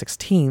February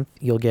 16th,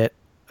 you'll get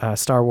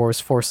Star Wars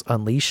Force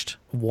Unleashed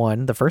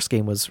 1. The first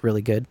game was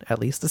really good, at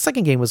least. The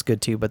second game was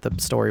good too, but the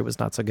story was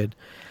not so good.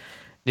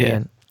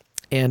 Yeah.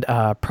 And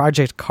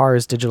Project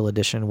Cars Digital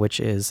Edition, which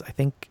is, I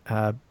think,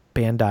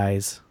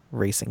 Bandai's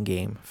racing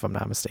game, if I'm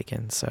not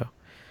mistaken. So,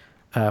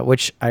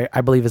 which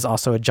I believe is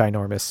also a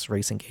ginormous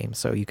racing game.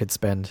 So you could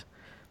spend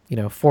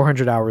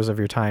 400 hours of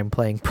your time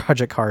playing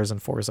Project Cars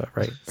and Forza,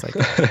 right? It's like,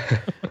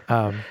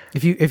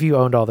 if you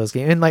owned all those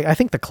games, and like, I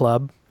think the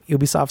Club,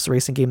 Ubisoft's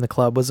racing game, The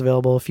Club, was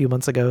available a few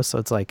months ago. So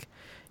it's like,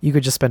 you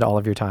could just spend all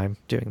of your time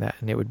doing that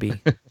and it would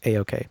be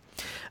a-okay.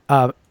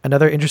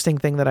 Another interesting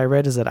thing that I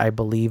read is that I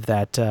believe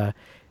that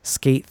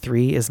Skate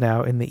 3 is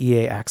now in the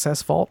EA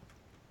Access vault,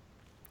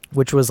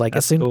 which was like,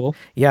 cool.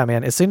 Yeah,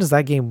 man, as soon as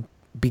that game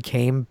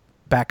became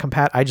back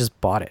compat, I just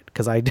bought it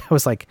because I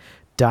was like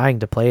dying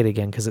to play it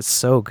again because it's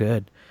so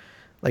good.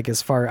 Like,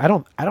 as far,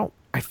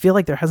 I feel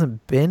like there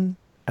hasn't been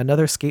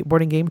another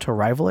skateboarding game to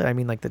rival it. I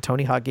mean, like the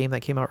Tony Hawk game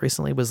that came out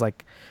recently was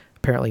like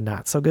apparently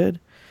not so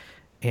good.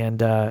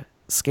 And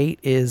Skate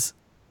is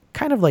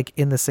kind of like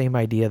in the same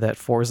idea that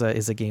Forza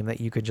is a game that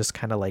you could just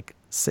kind of like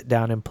sit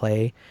down and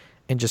play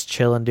and just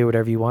chill and do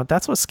whatever you want.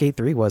 That's what Skate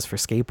 3 was for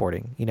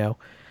skateboarding,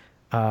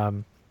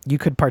 you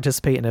could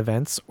participate in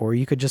events or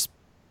you could just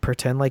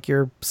pretend like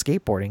you're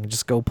skateboarding and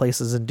just go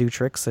places and do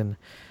tricks. And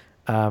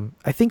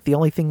I think the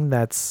only thing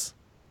that's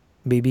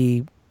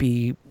maybe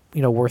be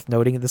worth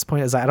noting at this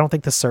point is I don't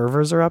think the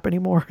servers are up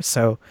anymore.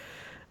 So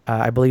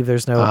I believe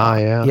there's no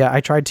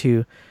I tried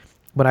to,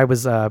 when I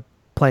was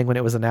playing when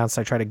it was announced,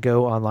 I tried to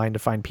go online to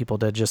find people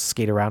to just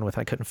skate around with.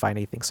 I couldn't find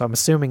anything, so I'm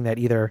assuming that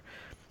either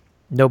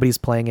nobody's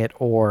playing it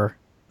or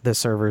the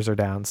servers are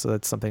down. So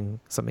that's something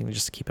to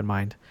just keep in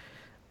mind.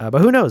 But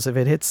who knows, if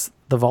it hits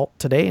the vault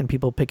today and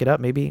people pick it up,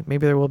 maybe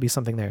there will be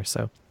something there.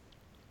 So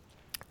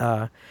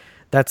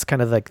that's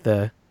kind of like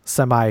the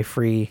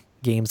semi-free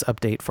games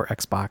update for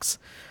Xbox.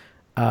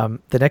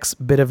 The next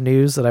bit of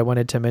news that I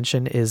wanted to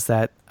mention is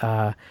that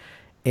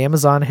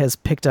Amazon has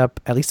picked up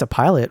at least a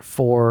pilot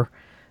for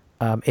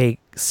a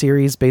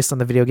series based on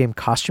the video game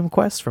Costume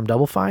Quest from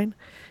Double Fine,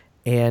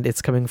 and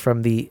it's coming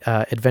from the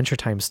Adventure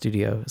Time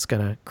studio. Is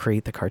going to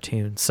create the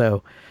cartoon.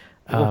 So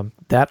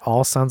that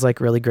all sounds like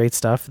really great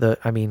stuff. They've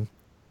got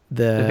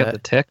the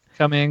Tick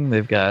coming.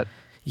 They've got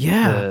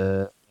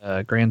the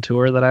Grand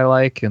Tour that I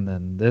like, and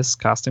then this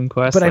Costume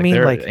Quest. But I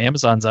mean, like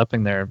Amazon's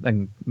upping their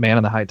Man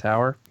in the High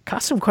Tower.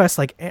 Costume Quest,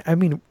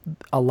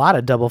 a lot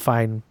of Double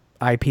Fine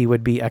IP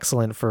would be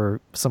excellent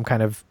for some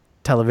kind of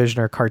television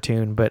or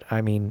cartoon, but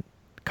I mean,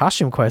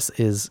 Costume Quest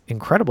is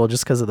incredible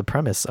just because of the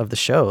premise of the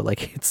show.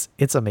 Like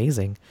it's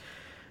amazing.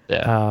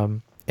 Yeah.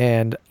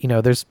 And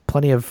there's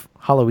plenty of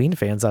Halloween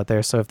fans out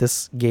there. So if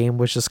this game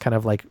was just kind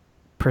of like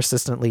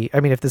persistently,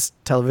 if this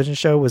television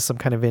show was some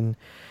kind of in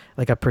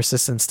like a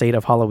persistent state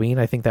of Halloween,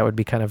 I think that would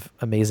be kind of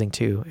amazing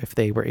too, if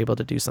they were able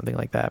to do something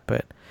like that.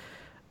 But,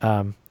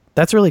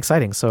 that's really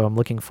exciting. So I'm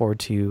looking forward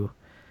to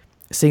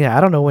seeing it.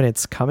 I don't know when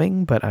it's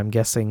coming, but I'm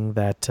guessing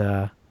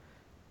that,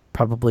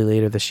 probably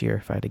later this year,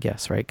 if I had to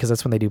guess, right? Because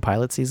that's when they do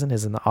pilot season,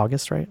 is in the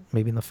August, right?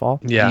 Maybe in the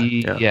fall.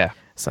 Yeah.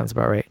 Sounds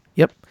about right.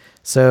 Yep.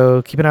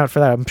 So keep an eye out for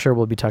that. I'm sure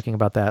we'll be talking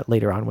about that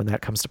later on when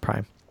that comes to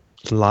Prime.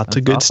 Lots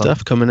of good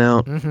stuff coming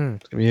out. Mm-hmm.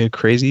 It's gonna be a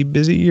crazy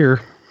busy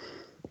year.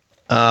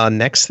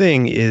 Next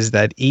thing is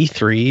that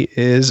E3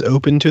 is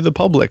open to the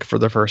public for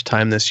the first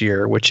time this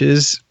year, which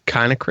is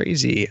kind of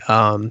crazy.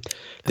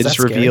 They just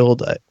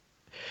revealed.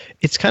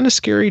 It's kind of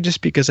scary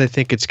just because I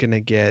think it's going to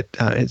get.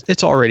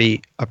 It's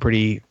already a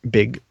pretty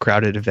big,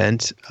 crowded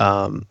event.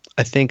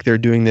 I think they're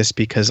doing this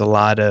because a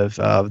lot of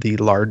the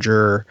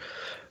larger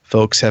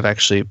folks have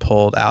actually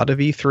pulled out of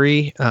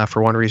E3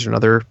 for one reason or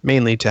another,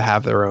 mainly to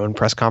have their own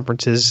press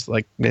conferences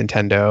like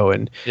Nintendo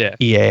and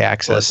EA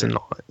Access Blizzard.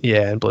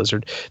 and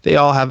Blizzard. They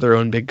all have their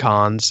own big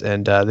cons,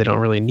 and they don't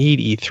really need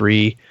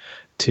E3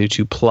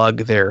 to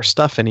plug their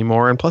stuff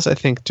anymore. And plus, I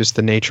think just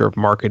the nature of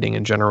marketing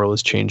in general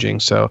is changing.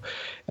 So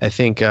I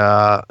think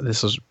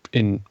this was,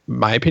 in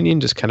my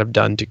opinion, just kind of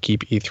done to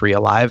keep E3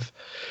 alive.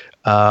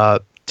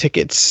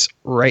 Tickets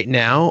right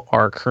now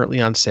are currently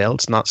on sale.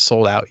 It's not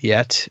sold out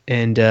yet.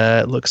 And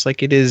it looks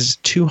like it is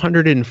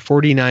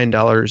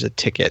 $249 a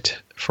ticket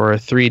for a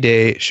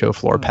 3-day show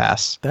floor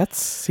pass. That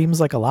seems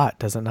like a lot,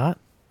 does it not?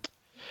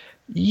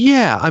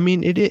 Yeah, I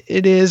mean, it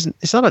is.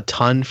 It's not a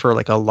ton for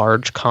like a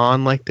large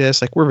con like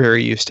this. Like, we're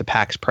very used to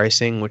PAX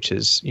pricing, which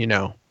is,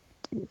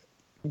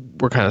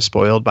 we're kind of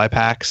spoiled by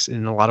PAX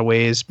in a lot of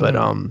ways. But,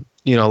 a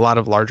lot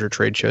of larger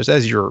trade shows,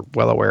 as you're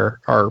well aware,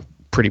 are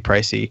pretty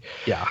pricey.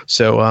 Yeah.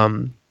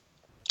 So,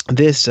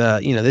 this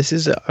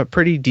is a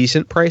pretty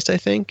decent price. I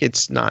think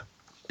it's not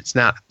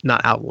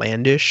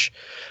outlandish.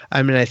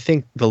 I mean, I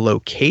think the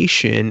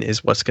location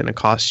is what's going to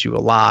cost you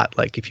a lot.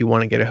 Like, if you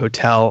want to get a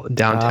hotel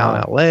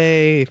downtown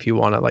LA, if you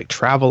want to like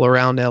travel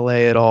around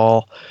LA at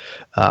all,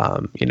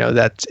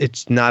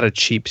 it's not a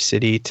cheap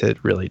city to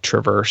really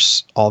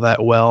traverse all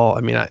that well.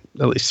 I mean, at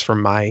least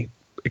from my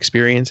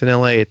experience in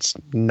LA, it's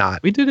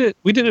not. We did it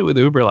with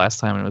Uber last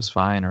time, and it was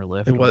fine. Or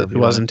Lyft. It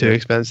wasn't too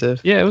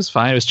expensive. Yeah, it was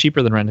fine. It was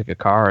cheaper than renting a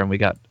car, and we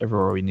got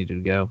everywhere we needed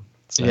to go.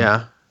 So.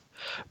 Yeah.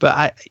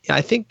 But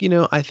I think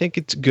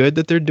it's good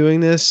that they're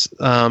doing this.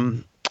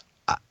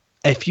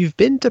 If you've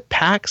been to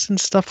PAX and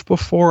stuff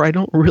before, I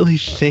don't really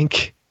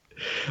think,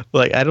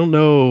 I don't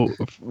know.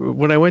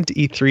 When I went to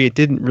E3, it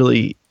didn't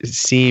really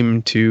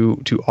seem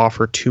to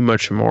offer too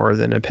much more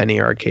than a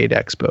Penny Arcade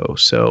Expo.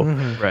 So,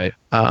 right.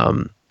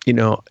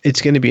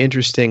 It's going to be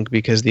interesting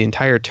because the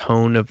entire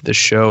tone of the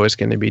show is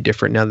going to be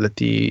different now that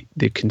the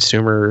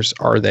consumers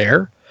are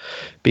there.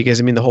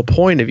 Because, I mean, the whole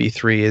point of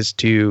E3 is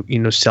to,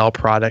 sell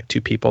product to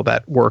people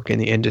that work in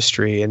the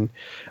industry and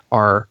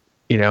are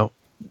there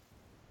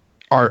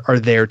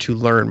to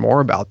learn more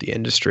about the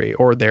industry,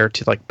 or there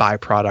to like buy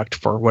product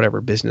for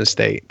whatever business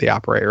they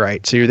operate,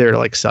 right? So you're there to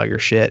like sell your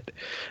shit.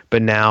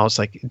 But now it's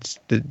like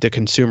the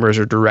consumers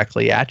are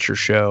directly at your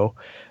show.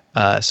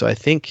 So I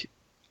think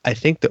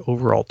the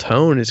overall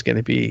tone is going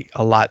to be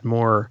a lot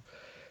more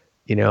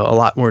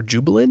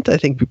jubilant. I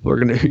think people are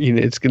going to,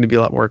 it's going to be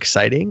a lot more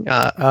exciting.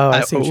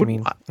 I see what you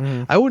mean.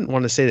 I wouldn't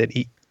want to say that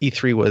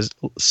E3 was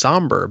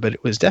somber, but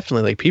it was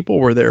definitely like people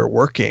were there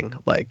working.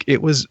 Like,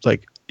 it was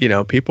like,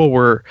 people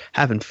were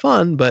having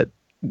fun, but,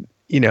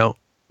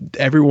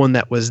 everyone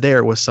that was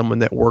there was someone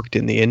that worked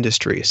in the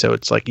industry. So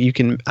it's like, you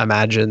can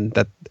imagine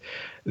that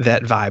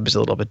vibe is a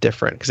little bit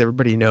different because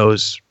everybody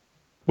knows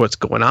what's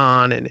going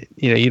on. And,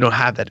 you don't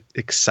have that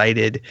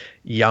excited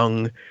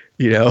young,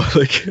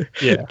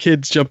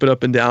 kids jumping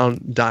up and down,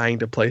 dying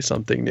to play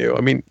something new.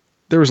 I mean,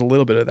 there was a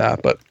little bit of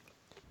that, but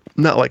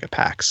not like a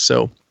PAX.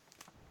 So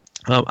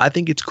I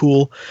think it's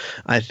cool.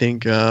 I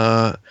think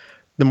the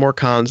more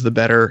cons, the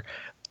better.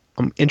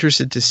 I'm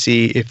interested to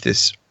see if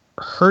this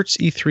hurts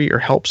E3 or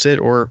helps it,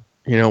 or,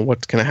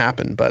 what's going to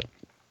happen. But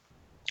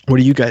what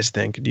do you guys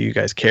think? Do you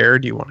guys care?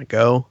 Do you want to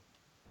go?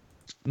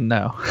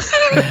 No.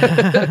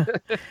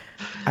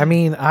 I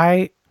mean,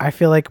 I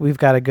feel like we've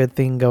got a good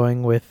thing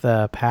going with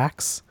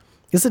PAX.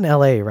 It's in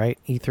LA, right?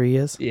 E3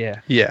 is.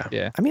 Yeah.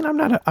 I mean, I'm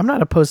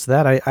not opposed to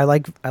that. I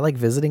like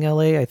visiting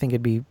LA. I think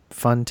it'd be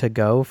fun to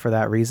go for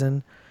that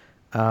reason.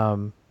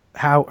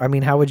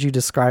 how would you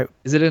describe?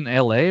 Is it in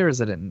LA or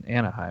is it in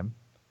Anaheim?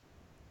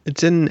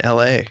 It's in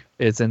LA.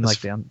 It's in like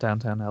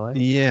downtown LA.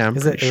 Yeah, I'm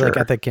Is pretty it sure. like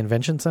at the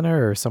convention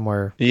center or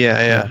somewhere?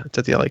 Yeah. It's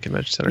at the LA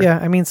Convention Center. Yeah,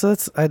 I mean, so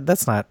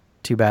that's not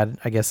too bad,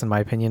 I guess, in my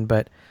opinion.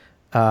 But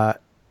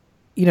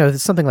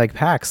something like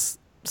PAX,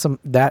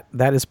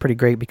 that is pretty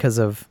great because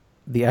of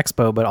the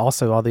expo, but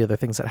also all the other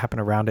things that happen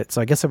around it.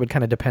 So I guess it would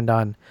kind of depend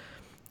on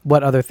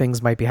what other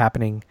things might be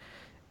happening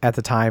at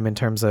the time in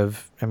terms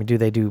of, do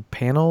they do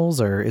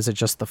panels or is it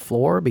just the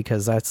floor?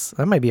 Because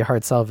that might be a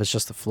hard sell if it's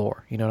just the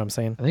floor. You know what I'm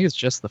saying? I think it's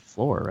just the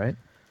floor, right?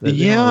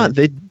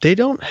 They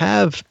don't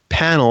have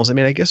panels. I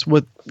mean, I guess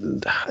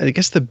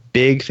the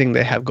big thing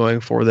they have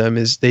going for them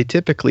is they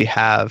typically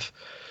have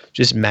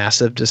just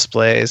massive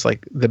displays.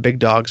 Like the big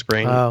dogs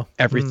bring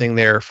everything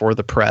there for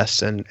the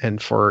press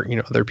and for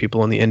other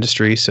people in the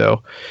industry.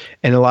 So,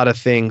 and a lot of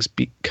things,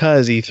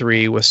 because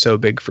E3 was so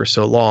big for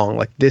so long,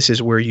 like this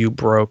is where you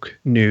broke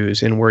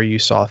news and where you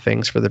saw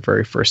things for the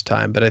very first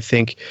time. But I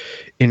think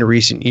in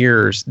recent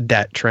years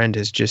that trend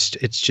has just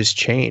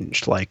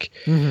changed. Like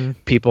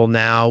people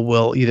now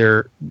will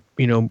either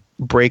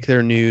break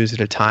their news at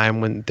a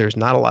time when there's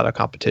not a lot of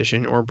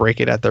competition or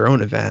break it at their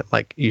own event.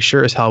 Like you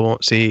sure as hell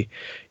won't see,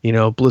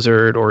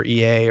 Blizzard or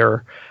EA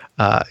or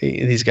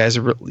these guys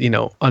are,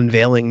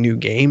 unveiling new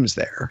games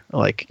there.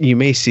 Like you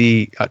may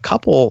see a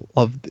couple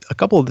of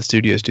the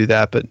studios do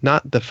that, but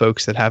not the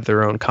folks that have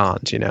their own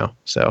cons,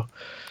 So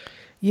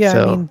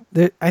yeah,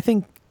 I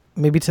think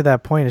maybe to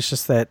that point, it's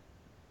just that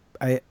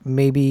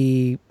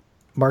maybe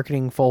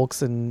marketing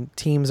folks and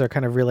teams are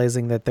kind of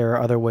realizing that there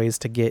are other ways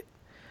to get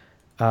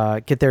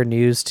their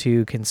news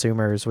to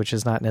consumers, which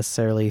is not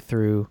necessarily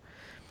through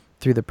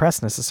the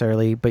press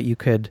necessarily, but you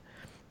could,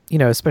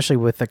 especially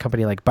with a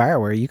company like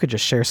BioWare, you could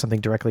just share something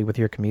directly with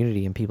your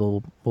community and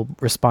people will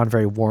respond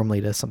very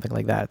warmly to something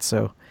like that.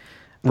 So,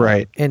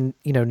 right. And,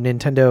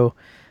 Nintendo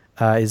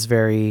is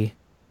very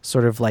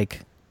sort of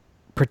like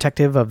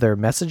protective of their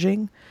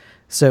messaging.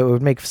 So it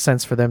would make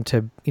sense for them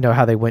to,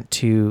 how they went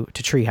to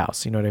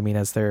Treehouse, you know what I mean,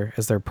 as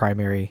their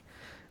primary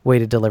way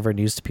to deliver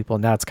news to people.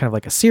 Now it's kind of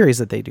like a series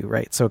that they do,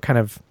 right? So it kind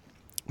of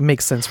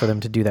makes sense for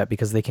them to do that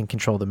because they can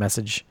control the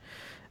message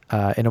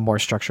in a more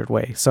structured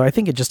way. So I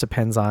think it just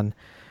depends on,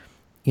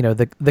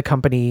 the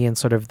company and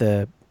sort of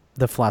the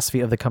philosophy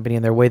of the company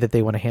and their way that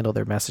they want to handle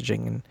their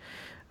messaging and,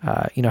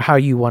 how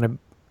you want to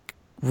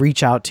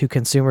reach out to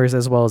consumers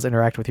as well as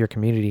interact with your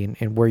community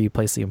and where you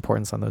place the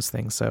importance on those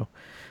things. So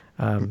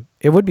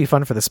it would be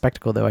fun for the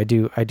spectacle, though. I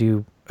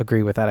do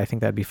agree with that. I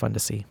think that'd be fun to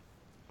see.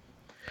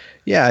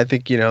 Yeah, I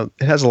think, it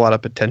has a lot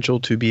of potential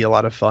to be a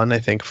lot of fun, I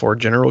think, for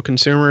general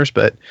consumers.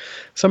 But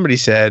somebody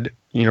said,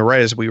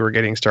 right as we were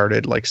getting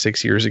started like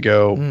 6 years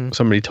ago,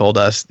 somebody told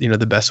us,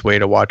 the best way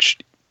to watch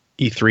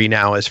E3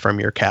 now is from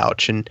your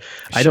couch. And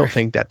sure. I don't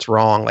think that's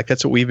wrong. Like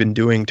that's what we've been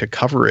doing to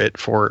cover it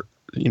for,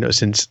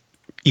 since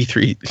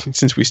E3,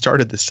 since we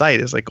started the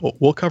site. Is like,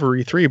 we'll cover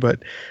E3, but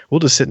we'll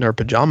just sit in our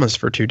pajamas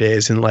for 2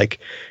 days and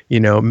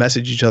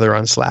message each other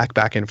on Slack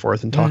back and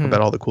forth and talk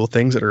about all the cool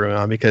things that are going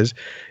on, because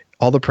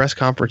all the press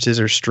conferences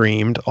are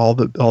streamed. All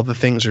the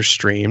things are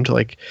streamed.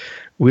 Like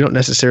we don't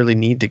necessarily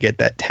need to get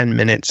that 10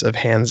 minutes of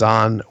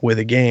hands-on with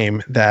a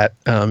game that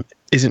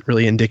isn't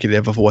really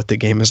indicative of what the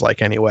game is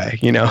like anyway,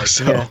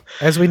 So yeah.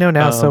 As we know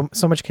now,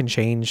 so much can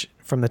change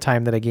from the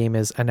time that a game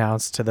is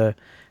announced to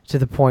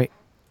the point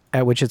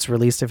at which it's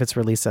released, if it's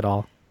released at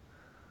all.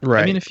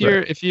 Right. I mean,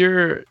 if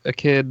you're a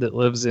kid that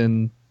lives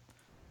in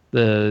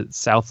the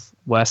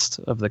southwest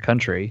of the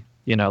country,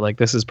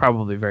 this is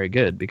probably very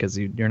good because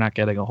you're not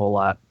getting a whole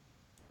lot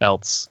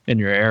else in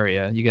your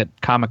area. You get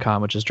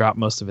Comic-Con, which has dropped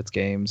most of its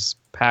games.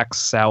 PAX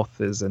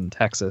South is in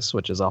Texas,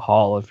 which is a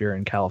haul if you're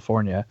in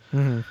California.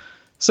 Mm-hmm.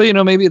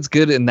 So, maybe it's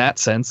good in that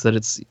sense that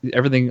it's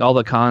everything, all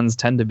the cons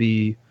tend to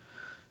be,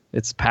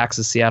 it's PAX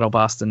is Seattle,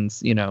 Boston,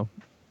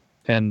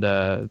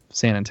 and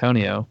San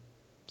Antonio.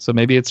 So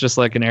maybe it's just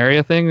like an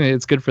area thing.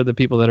 It's good for the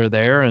people that are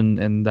there,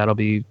 and that'll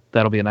be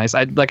a nice.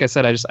 Like I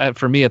said,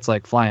 for me, it's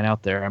like flying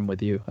out there. I'm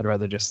with you. I'd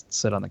rather just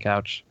sit on the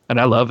couch.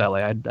 And I love LA.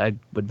 I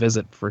would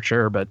visit for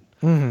sure, but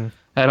I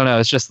don't know.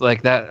 It's just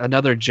like that.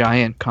 Another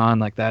giant con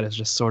like that is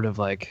just sort of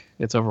like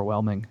it's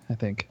overwhelming, I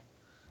think.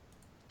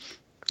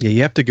 Yeah,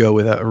 you have to go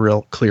with a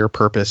real clear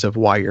purpose of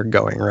why you're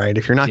going, right?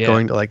 If you're not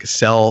going to like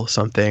sell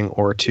something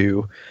or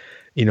to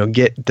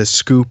get the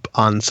scoop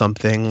on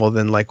something, well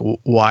then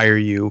why are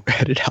you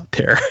headed out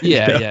there?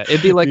 Yeah.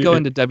 It'd be like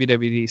going to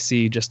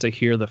WWDC just to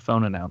hear the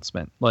phone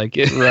announcement. Right.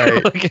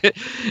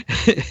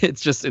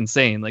 It's just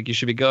insane. Like you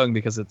should be going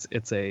because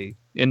it's a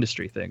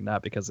industry thing,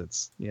 not because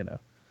it's,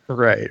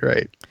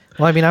 Right.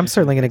 Well, I mean, I'm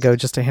certainly going to go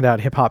just to hand out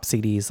hip hop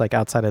CDs like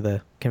outside of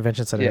the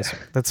convention center. Yeah.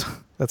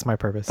 That's my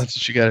purpose. That's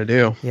what you got to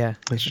do. Yeah.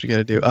 That's what you got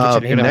to do.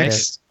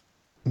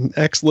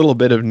 Next little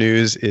bit of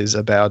news is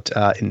about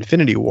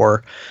Infinity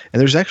War, and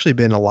there's actually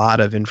been a lot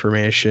of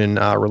information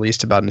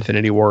released about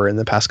Infinity War in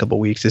the past couple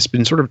of weeks. It's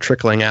been sort of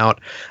trickling out.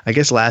 I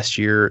guess last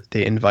year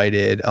they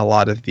invited a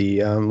lot of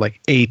the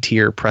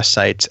A-tier press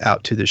sites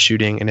out to the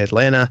shooting in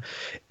Atlanta,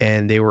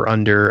 and they were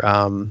under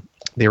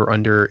they were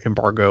under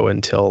embargo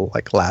until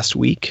like last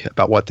week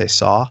about what they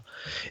saw.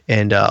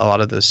 And a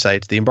lot of those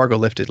sites, the embargo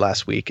lifted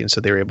last week, and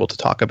so they were able to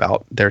talk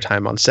about their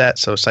time on set.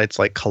 So sites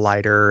like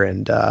Collider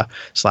and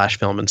Slash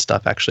Film and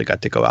stuff actually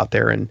got to go out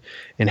there and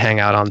hang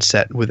out on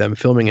set with them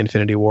filming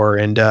Infinity War.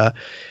 And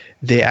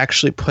they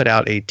actually put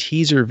out a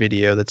teaser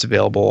video that's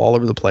available all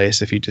over the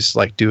place. If you just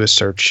like do a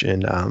search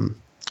in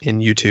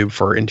YouTube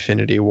for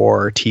Infinity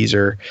War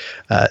teaser,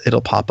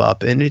 it'll pop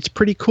up, and it's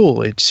pretty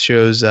cool. It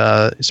shows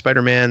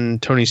Spider-Man,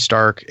 Tony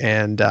Stark,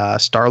 and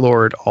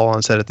Star-Lord all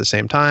on set at the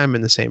same time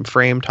in the same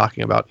frame,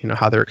 talking about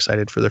how they're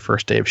excited for their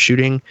first day of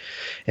shooting,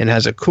 and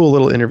has a cool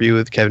little interview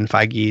with Kevin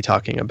Feige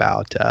talking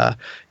about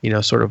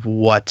sort of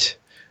what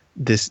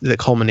the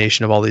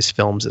culmination of all these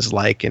films is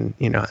like, and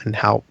and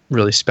how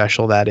really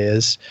special that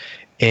is.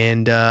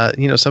 And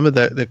some of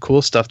the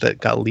cool stuff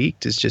that got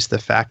leaked is just the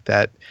fact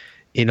that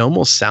it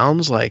almost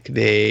sounds like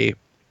they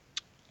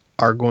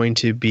are going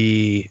to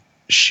be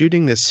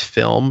shooting this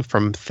film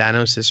from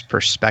Thanos'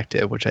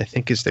 perspective, which I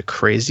think is the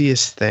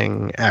craziest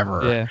thing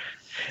ever. Yeah.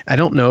 I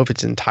don't know if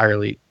it's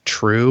entirely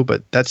true,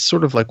 but that's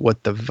sort of like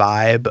what the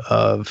vibe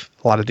of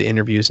a lot of the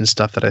interviews and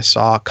stuff that I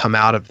saw come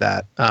out of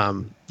that,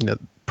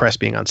 press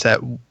being on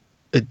set.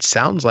 It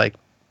sounds like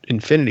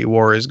Infinity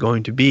War is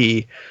going to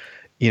be,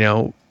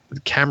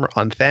 camera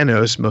on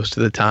Thanos most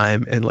of the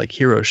time, and like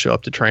heroes show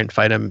up to try and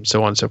fight him,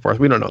 so on and so forth.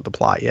 We don't know the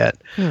plot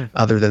yet,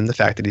 other than the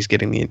fact that he's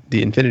getting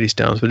the Infinity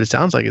Stones, but it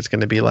sounds like it's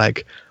going to be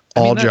like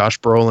Josh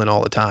Brolin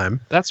all the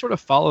time. That sort of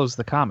follows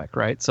the comic,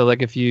 right? So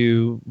like if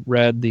you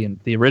read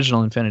the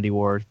original Infinity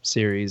War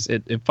series,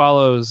 it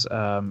follows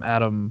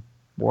Adam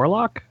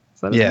Warlock.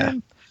 Is that his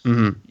name?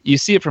 Mm-hmm. You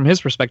see it from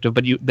his perspective,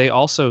 but they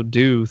also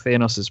do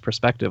Thanos'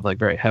 perspective like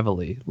very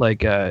heavily,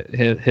 like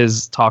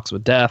his talks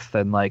with Death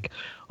and like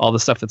all the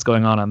stuff that's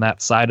going on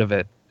that side of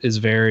it is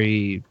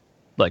very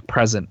like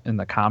present in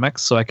the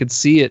comics. So I could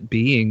see it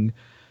being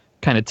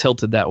kind of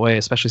tilted that way,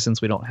 especially since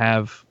we don't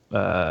have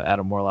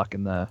Adam Warlock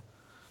in the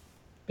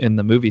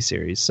movie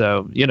series.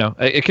 So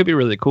it could be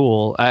really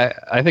cool.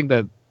 I think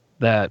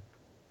that.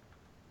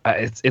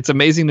 It's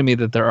amazing to me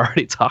that they're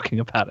already talking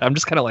about it. I'm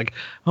just kind of like,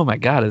 oh my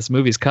god, this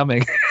movie's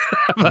coming.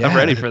 I'm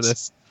ready for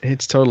this.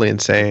 It's totally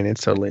insane.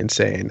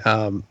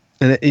 And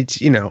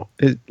it's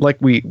like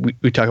we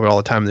talk about all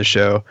the time in the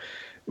show.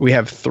 We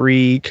have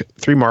three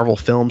Marvel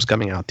films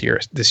coming out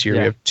this year.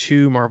 Yeah. We have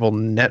 2 Marvel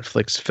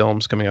Netflix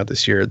films coming out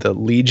this year. The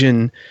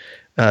Legion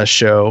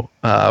show,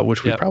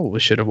 which we probably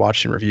should have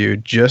watched and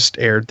reviewed, just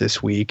aired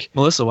this week.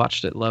 Melissa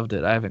watched it, loved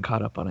it. I haven't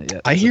caught up on it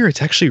yet. I hear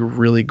it's actually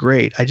really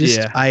great.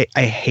 I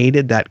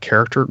hated that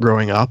character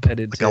growing up. I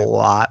did like too. A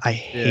lot. I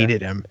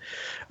hated him.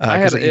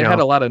 It had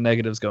a lot of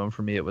negatives going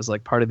for me. It was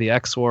like part of the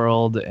X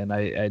world, and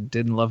I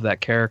didn't love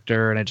that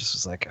character, and I just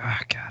was like, oh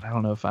god, I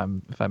don't know if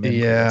I'm into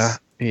this.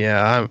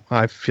 Yeah,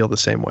 I feel the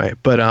same way.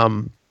 But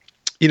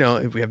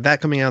if we have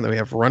that coming out, then we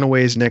have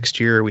Runaways next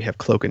year. We have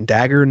Cloak and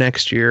Dagger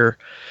next year.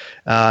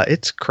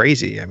 It's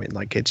crazy. I mean,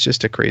 like, it's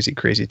just a crazy,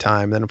 crazy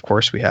time. Then, of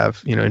course, we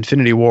have,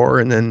 Infinity War,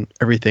 and then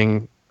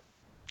everything,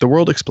 the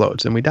world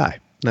explodes and we die.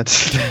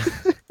 That's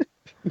it.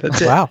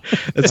 Wow.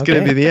 That's going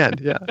to be the end.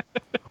 Yeah.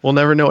 We'll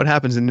never know what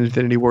happens in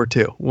Infinity War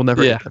 2. We'll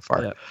never get that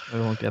far. Yeah, we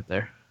won't get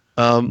there.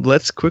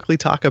 Let's quickly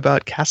talk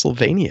about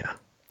Castlevania.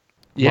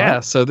 Yeah,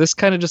 so this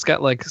kind of just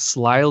got like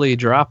slyly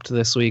dropped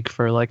this week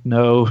for like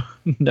no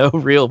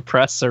real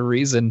press or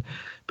reason,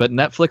 but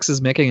Netflix is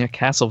making a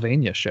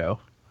Castlevania show.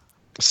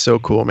 So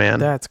cool, man.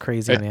 That's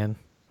crazy, man.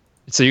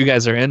 So you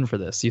guys are in for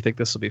this. You think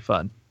this will be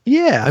fun?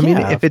 Yeah, I mean,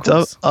 if it's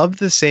course. of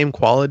the same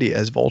quality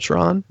as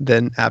Voltron,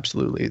 then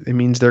absolutely. It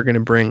means they're going to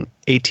bring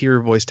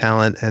A-tier voice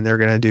talent, and they're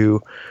going to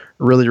do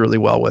really, really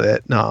well with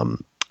it.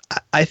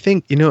 I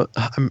think,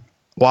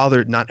 while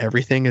not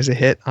everything is a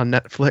hit on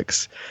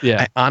Netflix,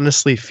 I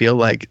honestly feel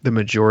like the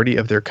majority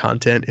of their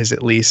content is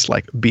at least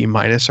like B-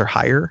 or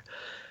higher.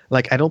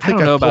 Like, I don't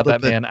know about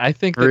that, man. I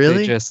think that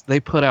really? they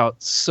put out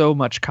so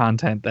much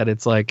content that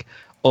it's like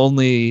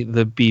only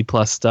the B+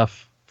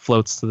 stuff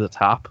floats to the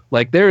top.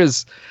 Like there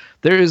is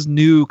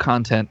new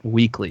content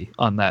weekly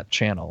on that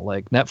channel.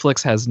 Like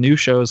Netflix has new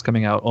shows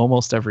coming out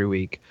almost every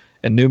week,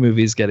 and new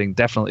movies getting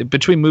definitely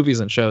between movies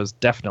and shows,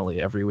 definitely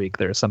every week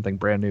there's something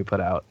brand new put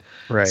out.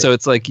 Right. So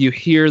it's like you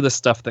hear the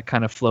stuff that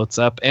kind of floats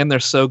up, and they're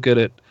so good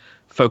at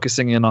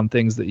focusing in on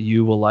things that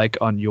you will like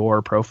on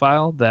your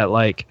profile that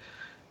like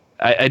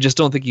I just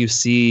don't think you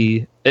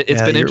see.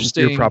 It's been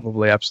interesting. You're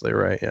probably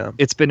absolutely right. Yeah.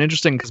 It's been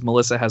interesting because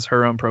Melissa has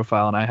her own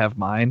profile and I have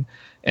mine,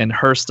 and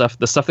her stuff,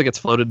 the stuff that gets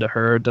floated to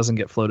her doesn't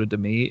get floated to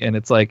me. And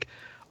it's like,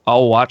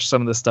 I'll watch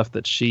some of the stuff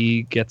that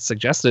she gets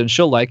suggested and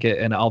she'll like it,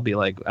 and I'll be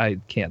like, I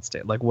can't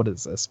stand. Like, what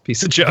is this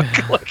piece of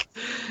junk? Like,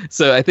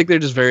 so I think they're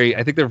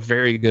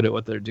very good at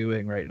what they're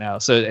doing right now.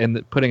 So,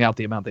 and putting out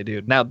the amount they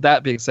do. Now,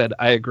 that being said,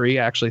 I agree.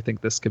 I actually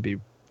think this could be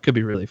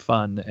really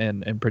fun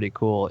and pretty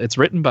cool. It's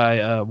written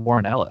by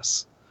Warren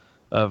Ellis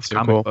of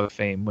comic book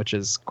fame, which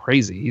is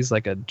crazy. He's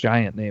like a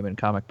giant name in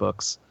comic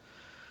books.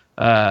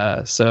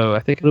 So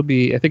I think it could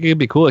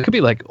be cool. It could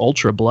be like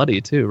ultra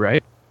bloody too,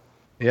 right?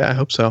 Yeah, I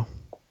hope so.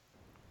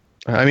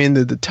 I mean,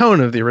 the tone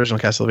of the original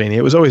Castlevania,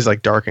 it was always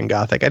like dark and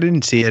gothic. I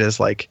didn't see it as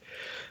like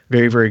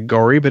very, very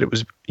gory, but it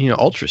was,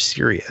 ultra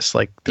serious.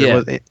 Like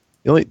there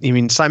was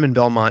Simon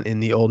Belmont in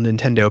the old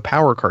Nintendo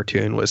Power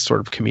cartoon was sort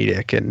of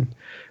comedic and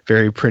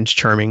very Prince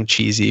Charming,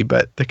 cheesy,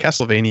 but the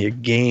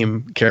Castlevania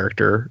game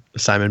character,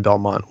 Simon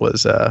Belmont,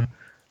 was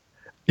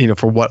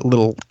for what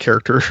little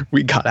character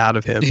we got out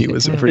of him, he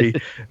was a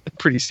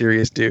pretty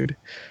serious dude.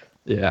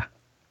 Yeah,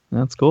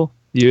 that's cool.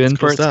 You in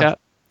for it, Scott?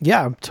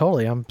 Yeah,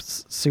 I'm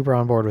super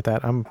on board with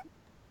that.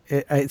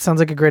 It sounds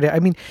like a great. I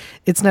mean,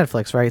 it's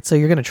Netflix, right? So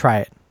you're gonna try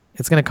it.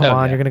 It's gonna come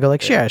on. Yeah. You're gonna go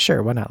like, yeah,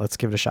 sure, why not? Let's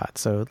give it a shot.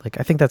 So like,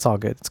 I think that's all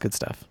good. It's good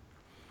stuff.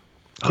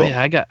 Cool. Oh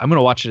yeah, I'm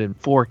gonna watch it in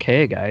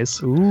 4K,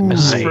 guys. Ooh,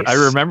 nice. I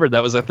remembered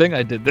that was a thing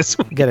I did this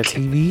week. You got a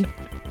TV?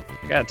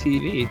 I got a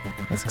TV.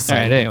 That's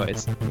exciting. All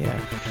right. Anyways,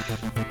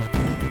 yeah.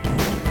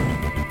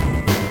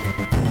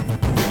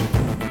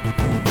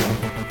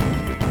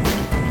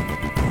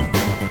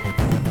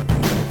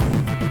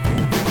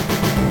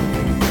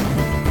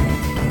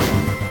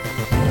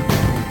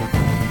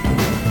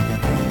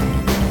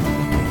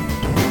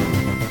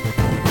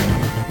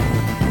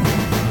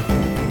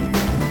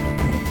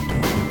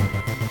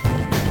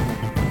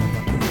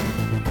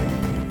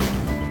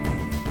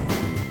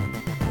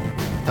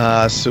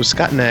 So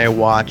Scott and I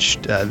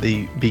watched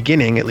the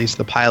beginning, at least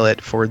the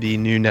pilot, for the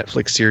new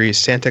Netflix series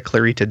Santa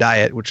Clarita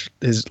Diet, which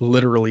is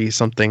literally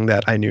something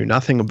that I knew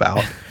nothing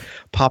about.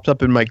 Popped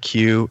up in my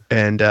queue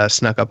and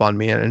snuck up on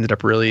me, and ended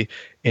up really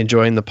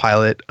enjoying the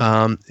pilot.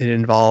 It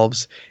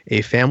involves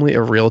a family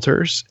of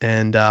realtors,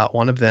 and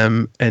one of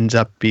them ends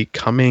up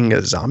becoming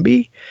a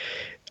zombie.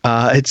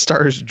 It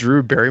stars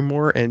Drew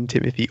Barrymore and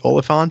Timothy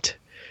Olyphant.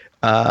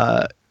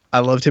 I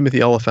love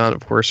Timothy Olyphant,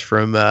 of course,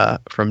 from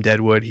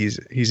Deadwood.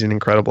 He's an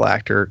incredible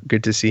actor.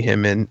 Good to see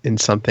him in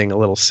something a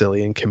little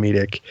silly and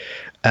comedic.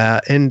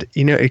 And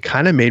it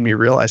kind of made me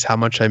realize how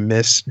much I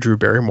miss Drew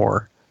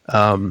Barrymore.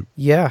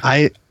 Yeah,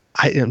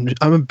 I'm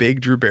a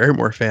big Drew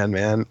Barrymore fan,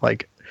 man.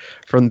 Like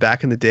from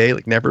back in the day,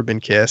 like Never Been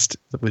Kissed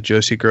with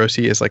Josie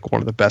Grossi is like one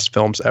of the best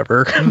films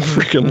ever.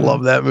 Freaking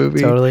love that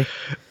movie. Totally.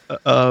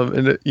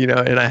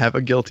 And I have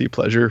a guilty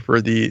pleasure for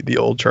the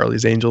old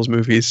Charlie's Angels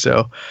movies.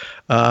 So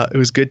it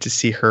was good to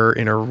see her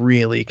in a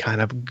really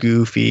kind of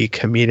goofy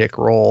comedic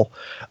role.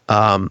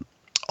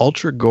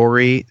 Ultra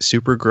gory,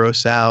 super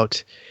gross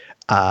out,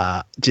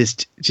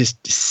 just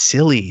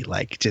silly,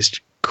 like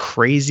just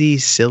crazy,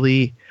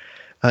 silly.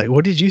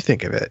 What did you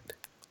think of it?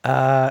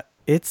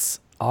 It's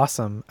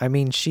awesome. I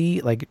mean,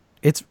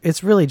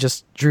 it's really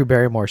just Drew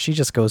Barrymore. She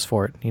just goes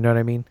for it. You know what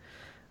I mean?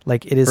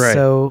 Like it is right.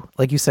 So,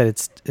 like you said,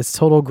 it's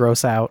total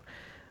gross out.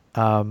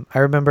 I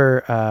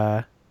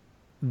remember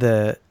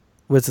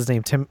what's his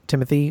name?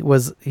 Timothy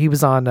was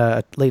on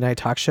a late night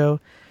talk show,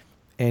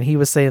 and he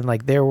was saying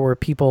like there were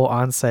people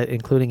on set,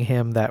 including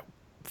him, that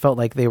felt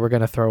like they were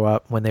going to throw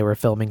up when they were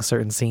filming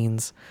certain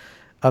scenes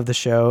of the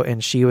show,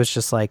 and she was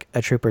just like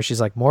a trooper. She's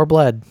like, more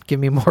blood, give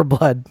me more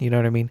blood. You know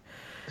what I mean?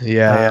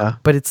 Yeah.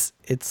 But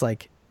it's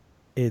like,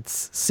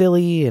 it's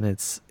silly and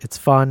it's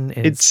fun.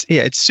 And it's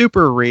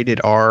super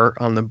rated R,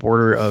 on the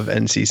border of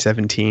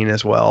NC-17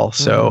 as well.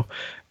 So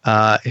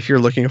if you're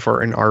looking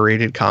for an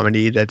R-rated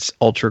comedy that's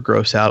ultra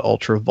gross out,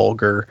 ultra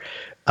vulgar,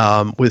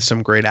 with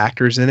some great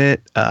actors in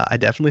it, I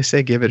definitely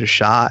say give it a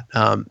shot.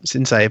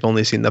 Since I've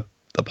only seen the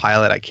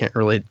pilot, I can't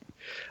really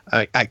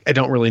I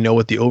don't really know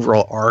what the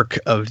overall arc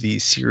of the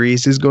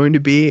series is going to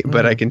be,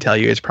 but I can tell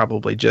you it's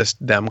probably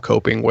just them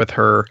coping with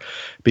her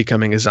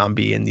becoming a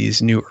zombie and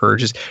these new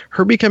urges.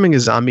 Her becoming a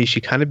zombie, she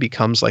kind of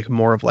becomes like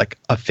more of like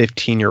a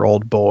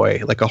 15-year-old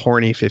boy, like a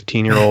horny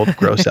 15-year-old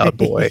gross out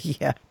boy.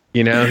 Yeah.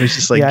 Who's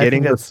just like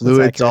getting her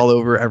fluids all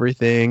over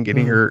everything,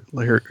 getting her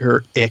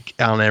ick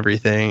on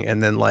everything,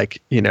 and then like,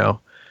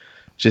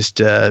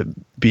 just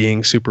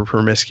being super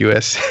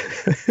promiscuous.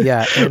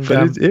 Yeah. And,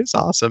 but it's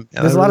awesome.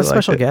 There's a lot of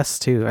special guests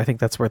too. I think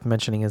that's worth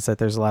mentioning, is that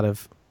there's a lot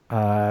of,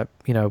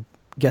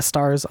 guest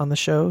stars on the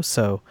show.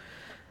 So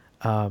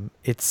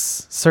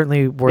it's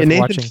certainly worth watching.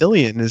 watching. Nathan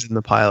Fillion is in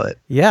the pilot.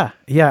 Yeah.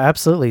 Yeah,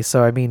 absolutely.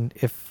 So, I mean,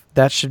 if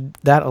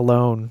that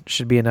alone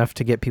should be enough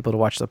to get people to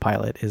watch the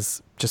pilot,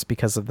 is just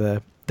because of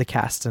the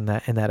cast in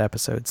that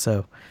episode.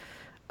 So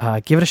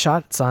give it a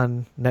shot. It's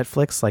on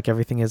Netflix like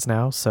everything is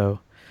now. So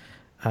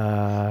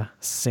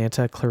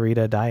Santa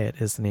Clarita Diet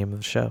is the name of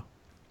the show.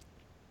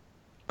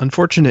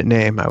 Unfortunate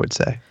name, I would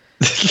say.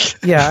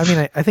 Yeah, I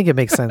mean, I think it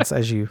makes sense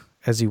as you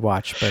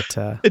watch,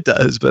 but it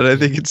does, but I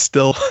think it's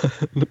still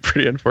a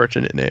pretty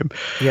unfortunate name.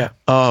 Yeah.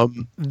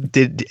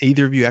 Did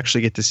either of you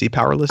actually get to see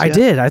Powerless yet? I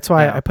did. That's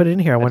why I put it in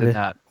here. I wanted to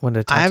talk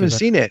I haven't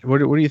seen it. What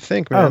do you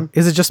think, man? Oh,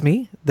 is it just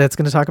me that's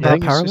going to talk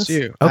about Powerless? It's just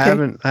you.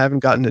 Okay. I haven't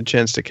gotten a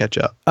chance to catch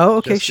up. Oh,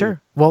 okay, just sure. You.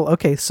 Well,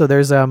 okay. So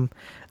there's a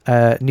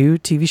new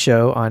TV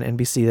show on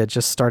NBC that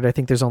just started. I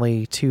think there's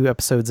only 2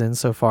 episodes in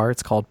so far.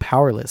 It's called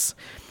Powerless.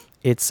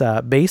 It's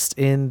based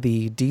in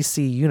the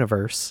DC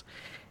universe,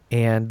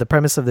 and the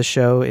premise of the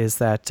show is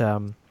that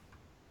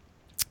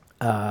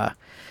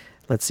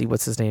let's see,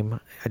 what's his name?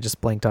 I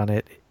just blanked on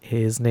it.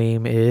 His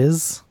name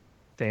is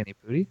Danny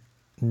Pudi.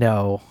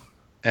 No,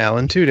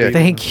 Alan Tudyk.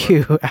 Thank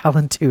you,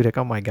 Alan Tudyk.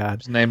 Oh my God.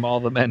 Just name all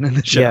the men in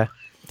the show. Yeah.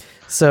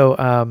 So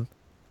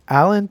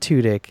Alan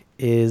Tudyk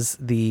is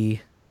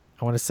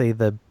I want to say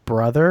the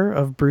brother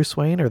of Bruce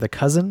Wayne or the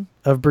cousin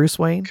of Bruce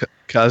Wayne.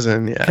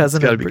 Cousin, yeah. It's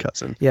got to be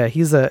cousin. Yeah,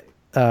 he's a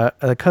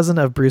cousin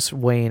of Bruce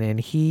Wayne, and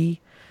he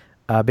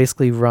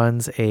basically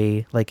runs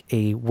a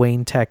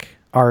Wayne Tech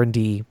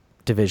R&D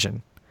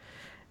division.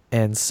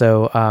 And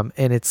so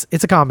and it's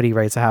a comedy,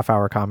 right? It's a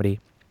half-hour comedy.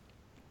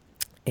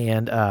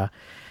 And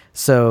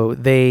so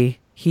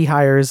he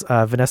hires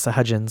Vanessa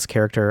Hudgens'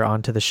 character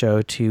onto the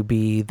show to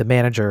be the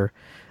manager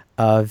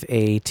of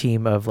a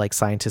team of like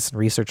scientists and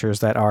researchers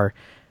that are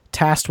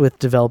tasked with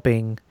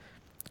developing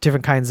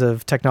different kinds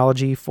of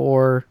technology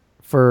for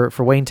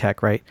Wayne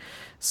Tech, right?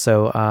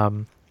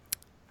 So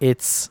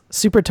it's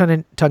super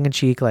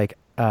tongue-in-cheek. Like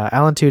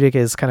Alan Tudyk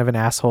is kind of an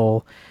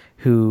asshole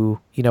who,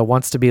 you know,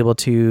 wants to be able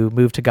to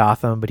move to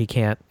Gotham, but he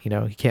can't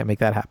make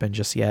that happen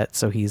just yet.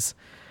 So he's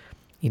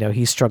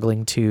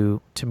struggling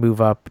to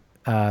move up.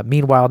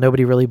 Meanwhile,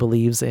 nobody really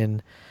believes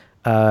in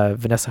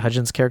Vanessa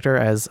Hudgens' character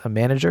as a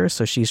manager,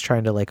 so she's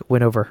trying to like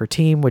win over her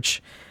team,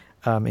 which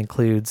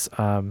includes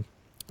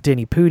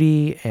Danny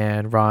Pudi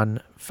and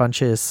Ron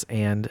Funches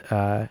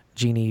and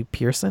Jeannie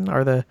Pearson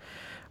are the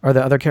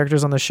other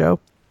characters on the show.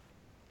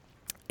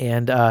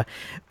 And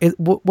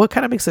what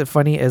kind of makes it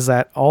funny is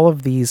that all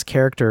of these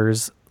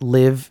characters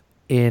live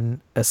in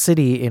a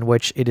city in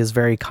which it is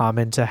very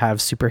common to have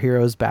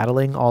superheroes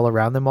battling all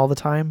around them all the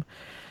time.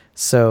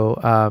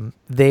 So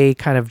they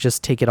kind of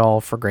just take it all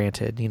for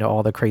granted, you know,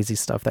 all the crazy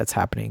stuff that's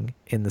happening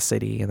in the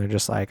city. And they're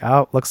just like,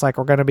 oh, looks like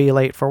we're going to be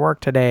late for work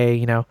today,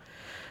 you know,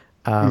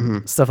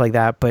 stuff like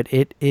that. But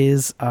it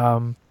is,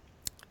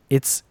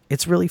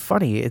 it's really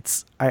funny.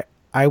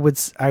 I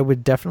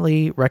would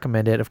definitely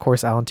recommend it. Of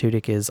course, Alan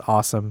Tudyk is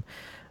awesome.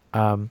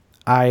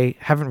 I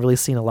haven't really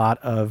seen a lot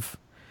of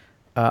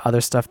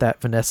other stuff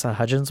that Vanessa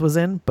Hudgens was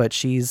in, but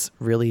she's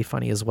really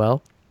funny as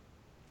well.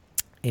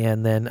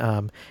 And then,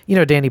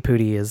 Danny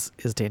Pudi is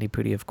Danny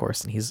Pudi, of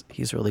course, and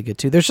he's really good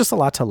too. There's just a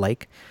lot to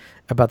like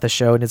about the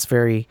show, and it's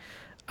very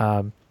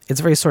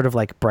sort of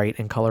like bright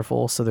and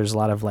colorful. So there's a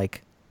lot of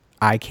like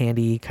eye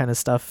candy kind of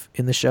stuff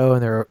in the show,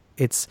 and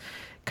it's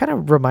kind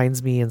of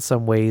reminds me in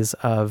some ways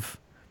of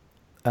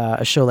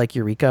a show like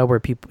Eureka, where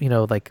people, you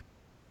know, like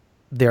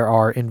there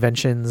are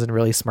inventions and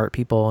really smart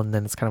people, and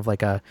then it's kind of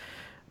like a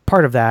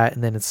part of that,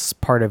 and then it's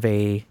part of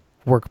a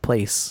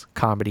workplace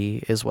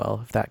comedy as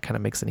well, if that kind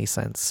of makes any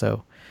sense.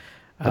 So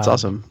that's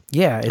awesome.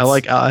 Yeah, I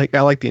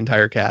like the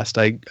entire cast.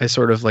 I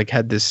sort of like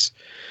had this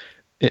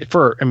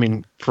for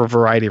a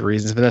variety of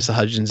reasons. Vanessa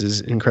Hudgens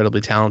is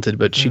incredibly talented,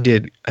 but she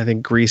did, I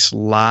think, Grease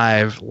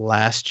Live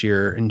last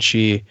year, and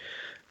she,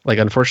 like,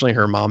 unfortunately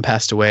her mom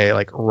passed away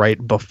like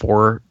right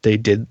before they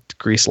did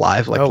Grease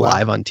Live, like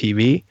live on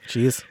TV.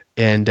 Jeez.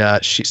 And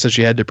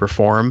she had to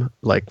perform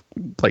like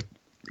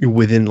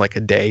within like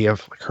a day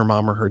of like her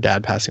mom or her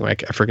dad passing away.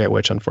 I forget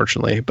which,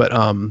 unfortunately, but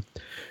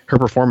her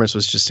performance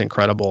was just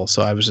incredible.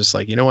 So I was just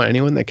like, you know what,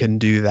 anyone that can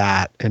do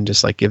that and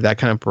just like give that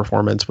kind of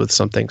performance with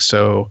something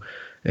so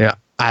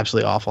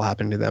absolutely awful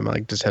happening to them, I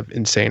like just have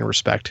insane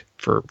respect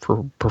for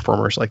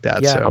performers like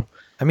that. Yeah. So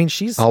I mean,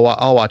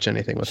 I'll watch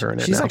anything with her in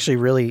it.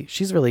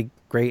 She's really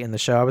great in the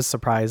show. I was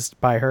surprised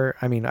by her.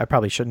 I mean, I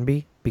probably shouldn't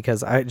be,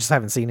 because I just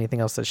haven't seen anything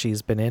else that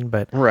she's been in,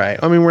 but right.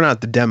 I mean, we're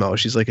not the demo.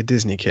 She's like a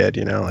Disney kid,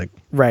 you know, like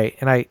right.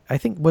 And I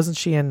think, wasn't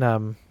she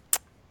in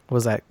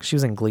she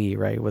was in Glee,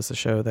 right? Was the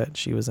show that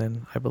she was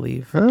in, I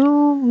believe.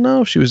 Oh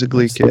no, she was a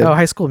Glee kid. Oh,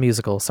 High School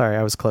Musical. Sorry,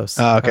 I was close.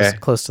 Oh, okay. I was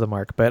close to the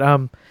mark.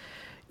 But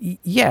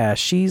yeah,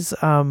 she's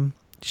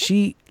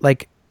she,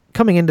 like,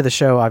 coming into the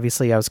show,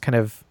 obviously I was kind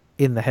of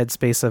in the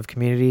headspace of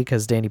Community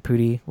because Danny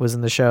Pudi was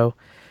in the show.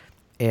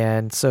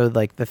 And so,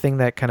 like, the thing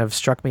that kind of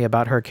struck me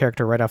about her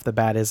character right off the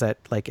bat is that,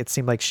 like, it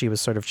seemed like she was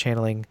sort of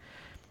channeling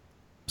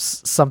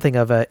something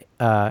of a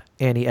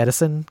Annie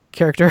Edison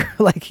character,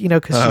 like, you know,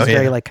 because she's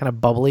very, like, kind of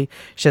bubbly.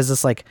 She has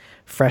this, like,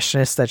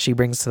 freshness that she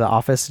brings to the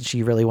office, and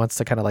she really wants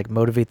to kind of, like,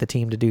 motivate the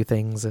team to do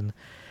things. And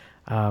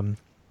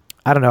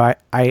I don't know,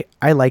 I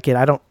like it.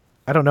 I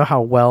don't know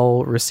how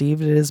well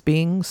received it is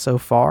being so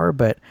far,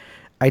 but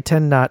I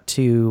tend not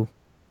to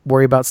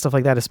worry about stuff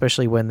like that,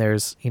 especially when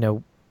there's, you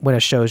know, when a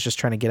show is just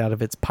trying to get out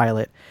of its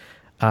pilot.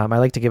 I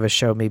like to give a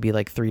show maybe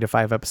like 3 to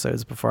 5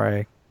 episodes before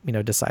I, you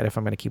know, decide if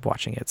I'm going to keep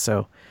watching it.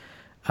 So,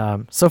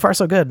 so far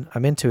so good.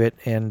 I'm into it.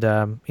 And,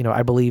 you know,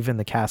 I believe in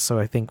the cast. So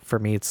I think for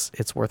me,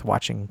 it's worth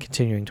watching,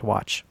 continuing to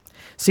watch,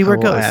 see where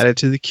it goes. Add it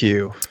to the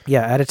queue.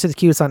 Yeah. Add it to the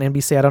queue. It's on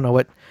NBC. I don't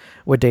know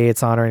what day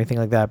it's on or anything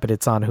like that, but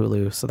it's on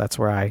Hulu. So that's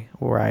where I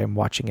am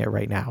watching it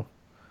right now.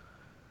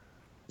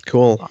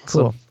 Cool.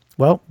 Cool.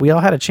 Well, we all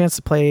had a chance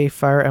to play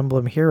Fire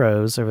Emblem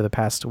Heroes over the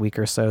past week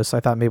or so, so I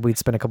thought maybe we'd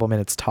spend a couple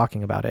minutes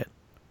talking about it.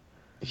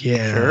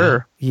 Yeah.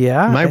 Sure.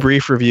 Yeah. My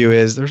brief review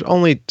is there's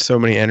only so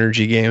many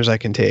energy games I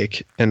can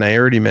take, and I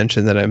already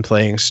mentioned that I'm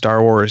playing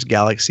Star Wars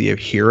Galaxy of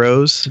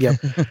Heroes, Yep.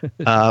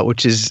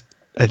 which is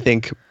I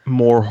think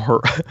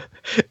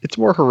it's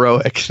more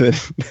heroic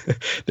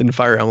than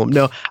Fire Emblem.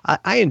 No,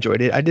 I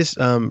enjoyed it. I just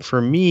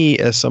for me,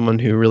 as someone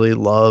who really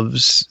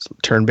loves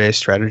turn-based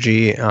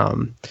strategy,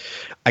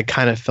 I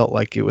kind of felt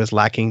like it was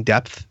lacking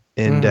depth.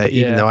 And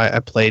even though I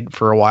played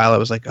for a while, I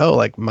was like, oh,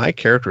 like my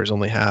characters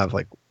only have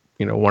like,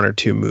 one or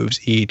two moves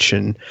each,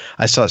 and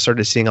I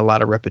started seeing a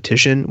lot of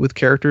repetition with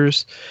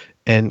characters,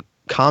 and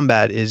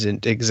combat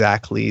isn't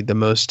exactly the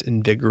most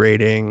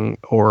invigorating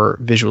or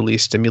visually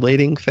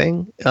stimulating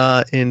thing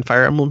in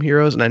Fire Emblem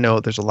Heroes. And I know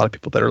there's a lot of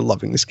people that are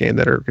loving this game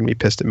that are going to be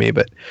pissed at me,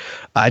 but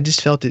I just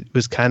felt it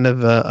was kind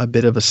of a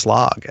bit of a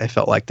slog. I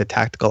felt like the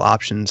tactical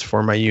options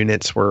for my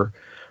units were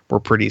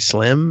pretty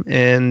slim,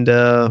 and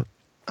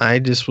I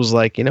just was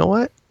like, you know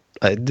what?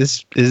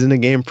 This isn't a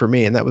game for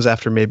me. And that was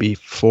after maybe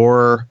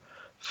 4-5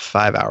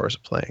 hours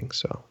of playing.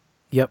 So,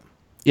 yep.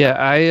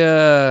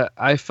 Yeah,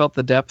 I felt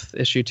the depth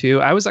issue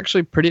too. I was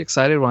actually pretty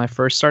excited when I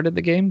first started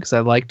the game because I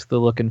liked the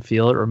look and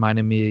feel. It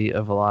reminded me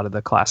of a lot of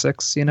the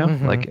classics,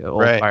 like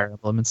old Fire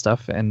Emblem and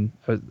stuff. And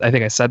I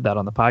think I said that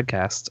on the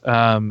podcast.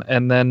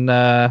 And then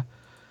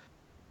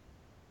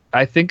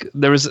I think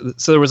there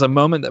was a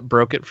moment that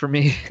broke it for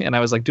me, and I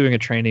was like doing a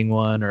training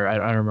one, or I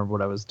don't remember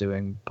what I was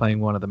doing, playing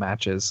one of the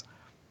matches,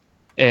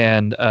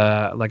 and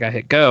like I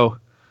hit go,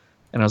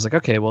 and I was like,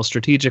 okay, well,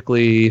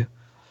 strategically,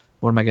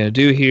 what am I going to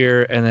do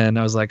here? And then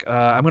I was like,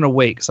 I'm going to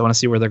wait because I want to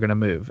see where they're going to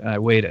move. And I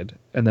waited,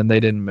 and then they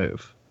didn't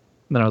move.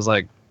 And then I was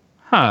like,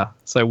 huh.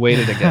 So I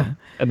waited again,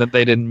 and then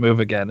they didn't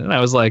move again. And I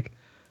was like,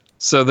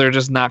 so they're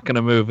just not going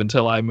to move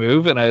until I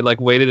move. And I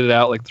like waited it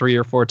out like 3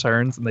 or 4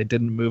 turns, and they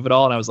didn't move at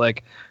all. And I was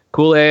like,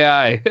 cool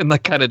AI, and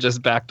like kind of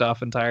just backed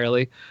off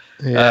entirely.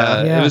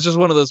 It was just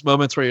one of those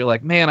moments where you're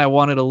like, man, I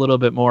wanted a little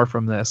bit more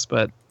from this.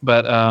 But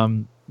I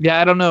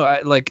don't know.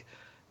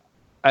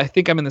 I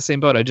think I'm in the same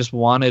boat. I just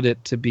wanted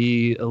it to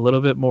be a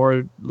little bit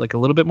more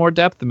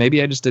depth.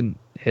 Maybe I just didn't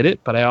hit it,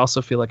 but I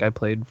also feel like I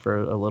played for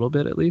a little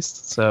bit at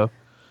least. So,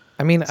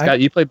 I mean, Scott,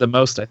 you played the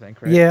most, I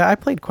think, right? Yeah, I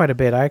played quite a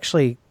bit. I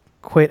actually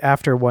quit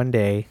after one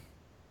day,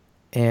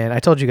 and I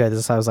told you guys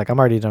this. I was like, I'm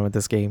already done with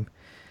this game.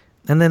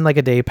 And then like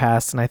a day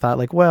passed, and I thought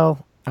like,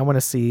 well, I want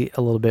to see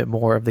a little bit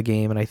more of the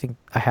game, and I think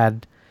I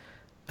had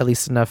at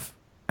least enough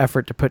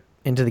effort to put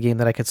into the game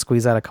that I could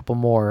squeeze out a couple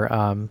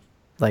more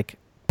like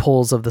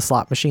pulls of the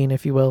slot machine,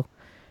 if you will,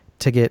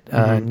 to get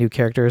new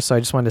characters. So I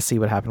just wanted to see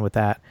what happened with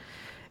that.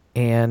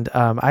 And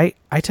I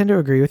tend to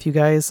agree with you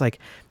guys. Like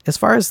as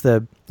far as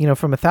the,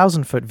 from a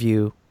 1,000-foot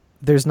view,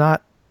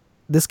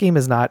 this game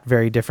is not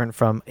very different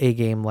from a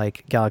game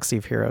like Galaxy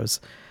of Heroes,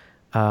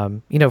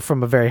 from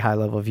a very high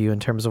level view in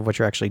terms of what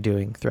you're actually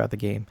doing throughout the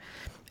game.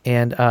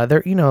 And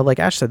there, like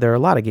Ash said, there are a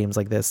lot of games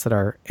like this that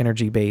are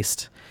energy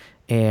based,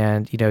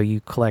 and,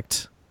 you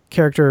collect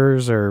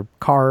characters or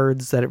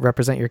cards that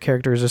represent your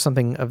characters or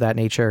something of that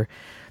nature,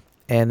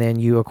 and then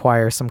you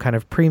acquire some kind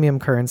of premium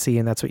currency,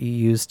 and that's what you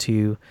use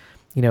to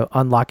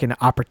unlock an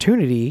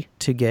opportunity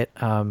to get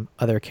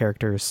other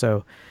characters.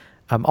 So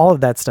all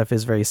of that stuff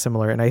is very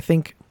similar, and I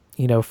think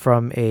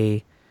from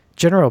a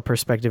general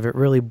perspective, it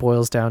really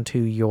boils down to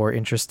your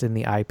interest in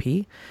the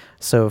IP.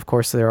 So of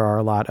course there are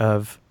a lot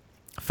of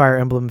Fire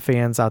Emblem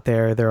fans out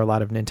there are a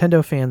lot of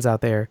Nintendo fans out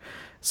there.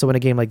 So when a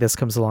game like this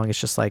comes along, it's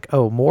just like,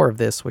 oh, more of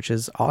this, which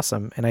is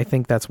awesome. And I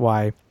think that's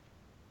why,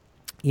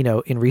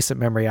 in recent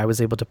memory, I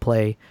was able to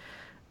play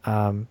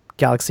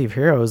Galaxy of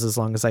Heroes as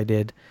long as I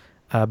did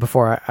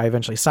before I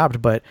eventually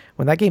stopped. But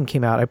when that game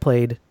came out,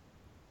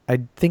 I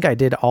think I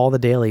did all the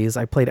dailies.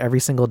 I played every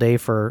single day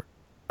for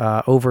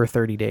over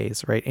 30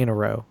 days, right, in a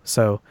row.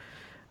 So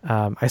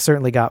I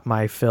certainly got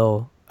my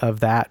fill of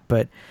that.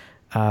 But,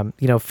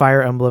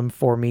 Fire Emblem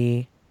for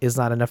me is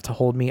not enough to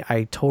hold me.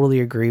 I totally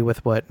agree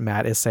with what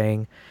Matt is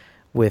saying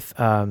with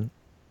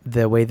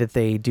the way that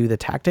they do the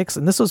tactics.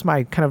 And this was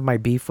my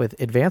beef with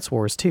Advance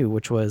Wars too,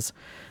 which was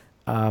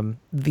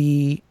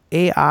the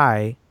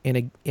AI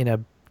in a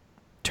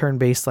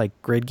turn-based like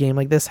grid game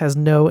like this has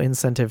no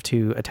incentive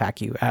to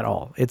attack you at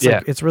all. It's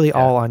it's really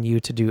all on you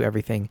to do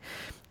everything.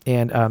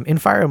 And in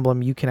Fire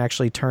Emblem, you can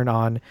actually turn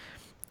on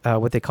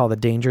what they call the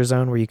danger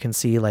zone, where you can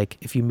see like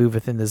if you move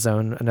within the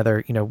zone,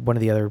 another one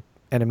of the other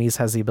enemies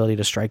has the ability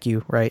to strike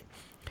you, right?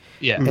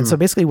 Yeah. And so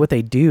basically what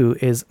they do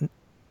is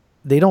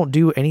they don't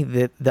do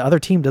the other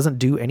team doesn't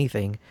do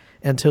anything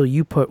until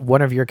you put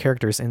one of your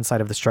characters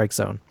inside of the strike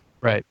zone.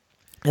 Right.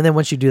 And then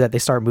once you do that, they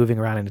start moving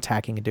around and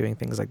attacking and doing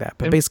things like that.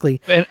 But basically,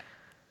 go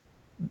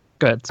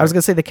ahead. I was going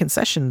to say the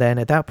concession then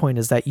at that point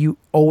is that you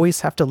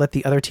always have to let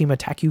the other team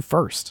attack you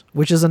first,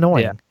 which is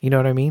annoying. Yeah. You know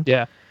what I mean?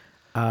 Yeah.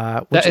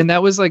 That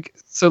was like,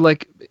 so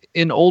like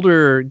in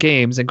older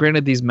games, and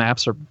granted these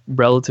maps are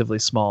relatively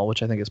small,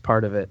 which I think is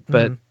part of it,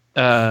 but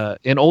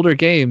in older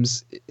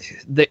games,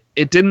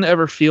 it didn't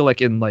ever feel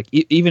like in like,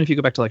 even if you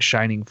go back to like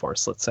Shining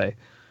Force, let's say,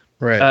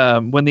 right,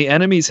 when the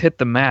enemies hit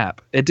the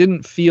map, it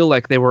didn't feel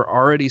like they were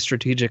already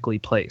strategically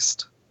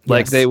placed.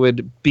 Like they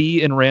would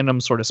be in random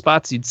sort of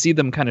spots. You'd see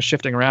them kind of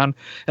shifting around.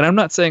 And I'm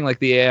not saying like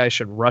the AI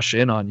should rush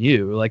in on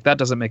you. Like that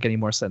doesn't make any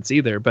more sense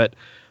either. But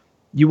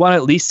you want to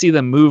at least see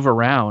them move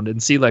around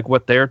and see like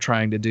what they're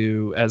trying to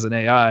do as an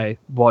AI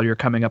while you're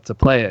coming up to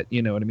play it.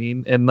 You know what I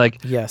mean? And like,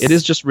 yes. It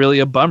is just really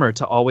a bummer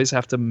to always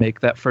have to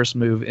make that first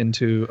move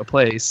into a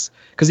place.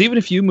 Because even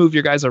if you move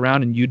your guys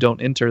around and you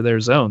don't enter their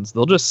zones,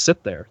 they'll just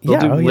sit there. They'll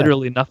do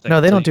literally nothing.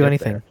 No, they don't do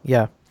anything. There.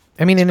 Yeah.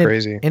 I mean,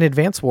 crazy. In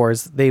Advance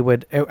Wars, they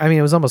would. I mean,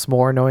 it was almost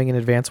more annoying in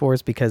Advance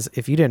Wars because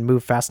if you didn't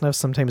move fast enough,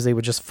 sometimes they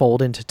would just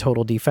fold into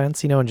total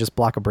defense, and just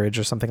block a bridge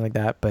or something like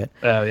that. But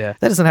that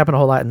doesn't happen a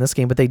whole lot in this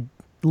game. But they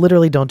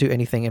literally don't do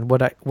anything. And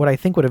what I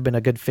think would have been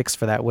a good fix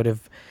for that would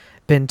have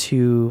been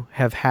to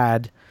have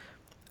had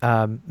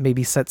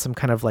maybe set some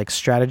kind of like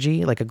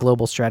strategy, like a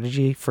global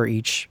strategy for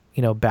each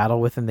battle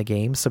within the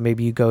game. So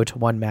maybe you go to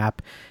one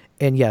map,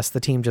 and yes,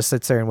 the team just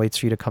sits there and waits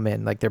for you to come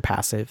in, like they're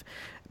passive.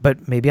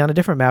 But maybe on a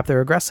different map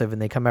they're aggressive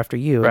and they come after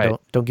you and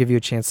don't give you a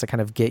chance to kind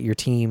of get your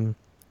team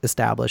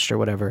established or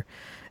whatever.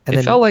 And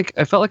I felt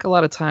like a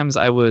lot of times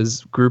I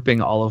was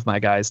grouping all of my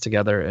guys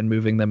together and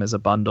moving them as a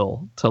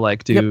bundle to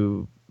like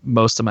do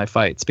most of my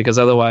fights, because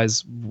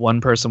otherwise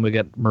one person would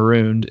get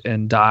marooned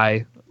and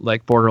die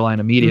like borderline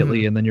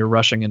immediately, and then you're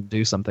rushing and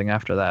do something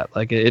after that.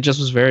 Like it just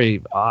was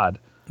very odd.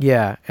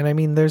 Yeah, and I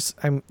mean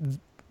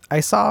I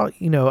saw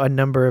a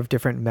number of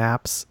different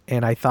maps,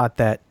 and I thought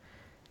that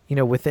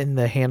within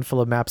the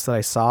handful of maps that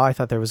I saw, I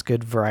thought there was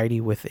good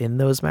variety within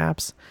those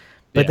maps.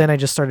 But then I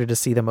just started to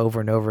see them over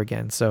and over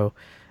again. So,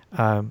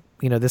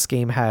 this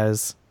game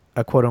has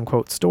a quote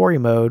unquote story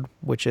mode,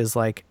 which is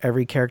like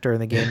every character in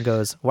the game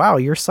goes, wow,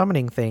 you're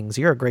summoning things.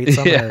 You're a great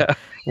summoner.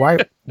 Why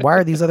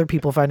are these other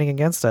people fighting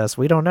against us?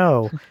 We don't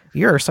know.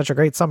 You're such a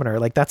great summoner.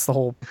 Like that's the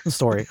whole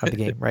story of the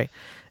game, right?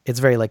 It's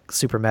very like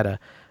super meta.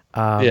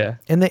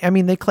 And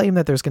they claim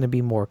that there's going to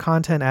be more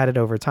content added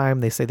over time.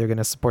 They say they're going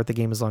to support the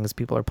game as long as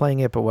people are playing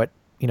it, but what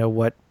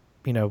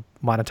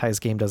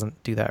monetized game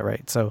doesn't do that,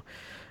 right? So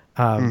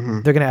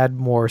they're going to add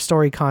more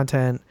story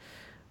content.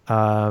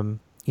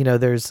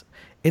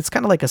 It's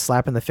kind of like a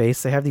slap in the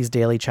face. They have these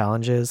daily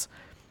challenges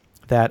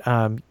that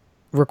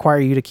require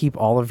you to keep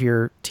all of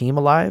your team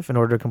alive in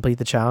order to complete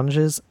the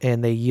challenges,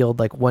 and they yield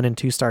like 1 and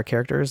 2 star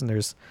characters, and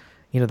there's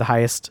the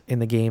highest in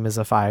the game is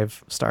a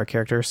 5-star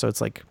character, so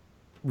it's like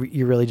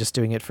you're really just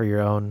doing it for your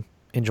own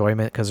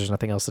enjoyment because there's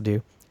nothing else to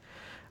do.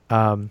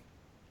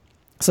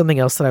 Something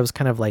else that I was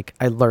kind of like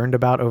I learned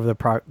about over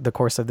the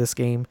course of this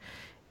game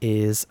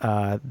is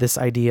this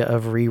idea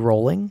of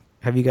re-rolling.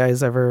 Have you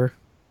guys ever?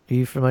 Are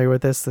you familiar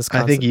with this concept?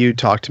 I think you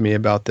talked to me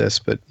about this,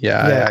 but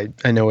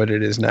I know what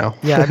it is now.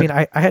 Yeah, I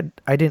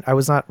mean, I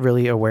was not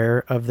really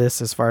aware of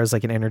this as far as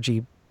like an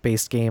energy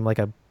based game, like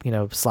a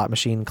slot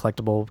machine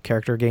collectible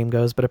character game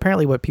goes. But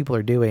apparently, what people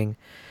are doing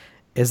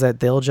is that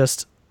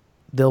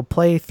they'll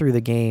play through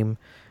the game,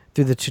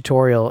 through the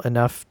tutorial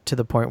enough to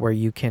the point where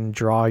you can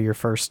draw your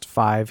first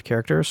 5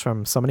 characters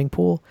from summoning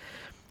pool.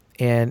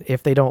 And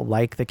if they don't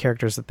like the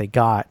characters that they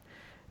got,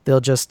 they'll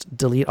just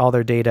delete all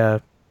their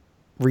data,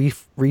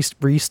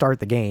 restart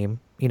the game,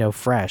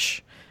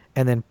 fresh,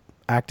 and then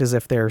act as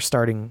if they're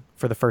starting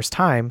for the first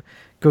time,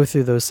 go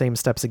through those same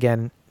steps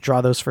again,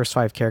 draw those first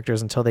 5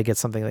 characters until they get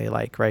something they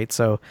like, right?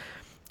 So,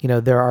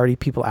 there are already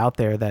people out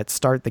there that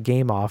start the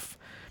game off,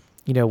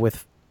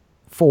 with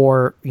 3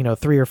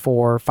 or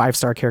 4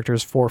 5-star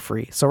characters for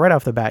free. So right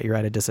off the bat, you're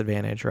at a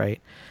disadvantage,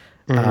 right?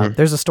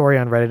 There's a story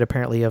on Reddit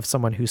apparently of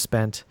someone who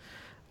spent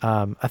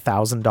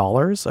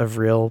 $1,000 of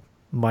real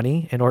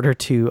money in order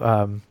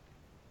to,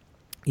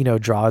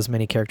 draw as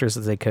many characters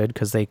as they could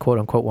because they quote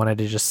unquote wanted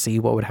to just see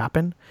what would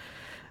happen,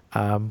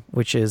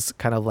 which is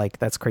kind of like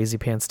that's crazy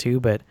pants too.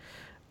 But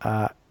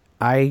at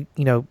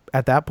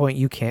that point,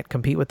 you can't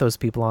compete with those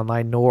people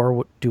online,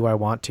 nor do I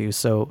want to.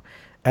 So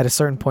at a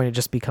certain point, it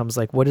just becomes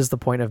like, what is the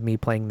point of me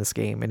playing this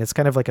game? And it's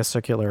kind of like a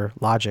circular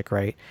logic,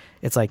 right?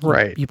 It's like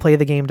you play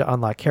the game to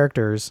unlock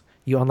characters.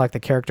 You unlock the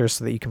characters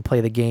so that you can play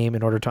the game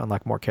in order to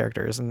unlock more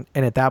characters. And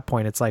at that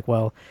point, it's like,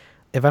 well,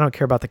 if I don't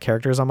care about the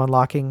characters I'm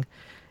unlocking,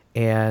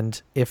 and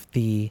if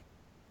the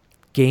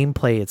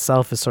gameplay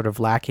itself is sort of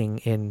lacking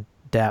in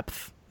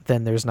depth,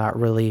 then there's not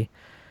really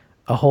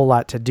a whole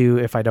lot to do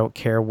if I don't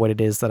care what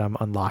it is that I'm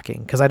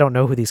unlocking. Because I don't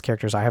know who these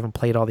characters are. I haven't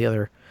played all the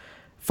other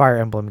Fire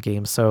Emblem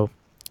games, so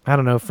I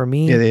don't know. For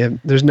me,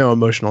 there's no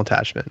emotional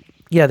attachment.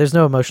 Yeah, there's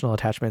no emotional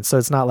attachment. So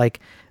it's not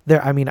like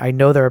there. I mean, I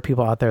know there are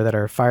people out there that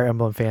are Fire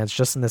Emblem fans,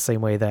 just in the same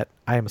way that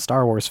I am a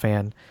Star Wars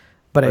fan.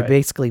 But I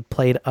basically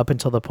played up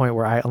until the point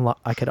where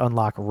I could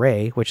unlock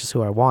Rey, which is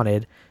who I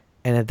wanted,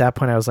 and at that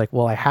point I was like,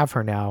 well, I have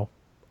her now.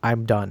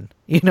 I'm done.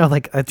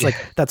 Like it's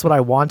like that's what I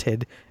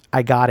wanted.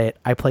 I got it.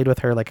 I played with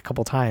her like a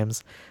couple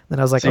times. Then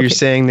I was like, so you're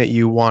saying that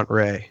you want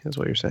Rey, is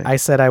what you're saying? I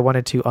said I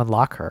wanted to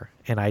unlock her,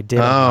 and I did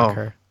unlock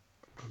her.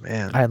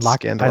 Man, I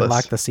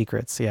unlocked the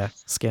secrets. Yeah,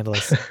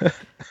 scandalous.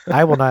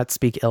 I will not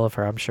speak ill of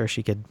her. I'm sure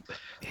she could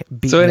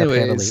beat me up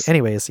handily.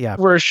 Anyways, yeah.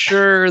 We're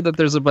sure that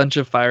there's a bunch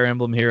of Fire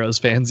Emblem Heroes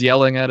fans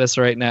yelling at us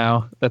right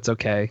now. That's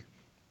okay.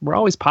 We're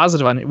always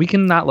positive on it. We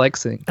can not like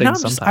things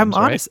sometimes. I'm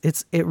honest.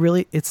 It's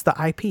the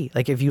IP.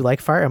 Like if you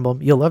like Fire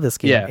Emblem, you'll love this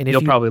game. Yeah, and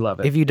you'll probably love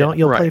it. If you don't,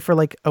 you'll play for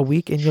like a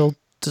week and you'll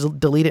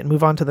delete it and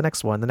move on to the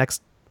next one, the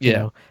next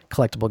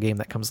collectible game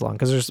that comes along,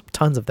 because there's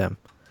tons of them.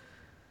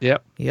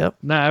 Yep.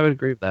 No, I would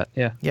agree with that.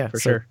 Yeah, for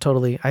sure.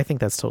 Totally, I think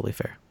that's totally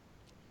fair.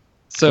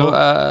 So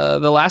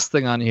the last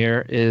thing on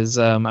here is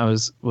I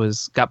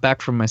got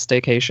back from my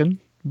staycation,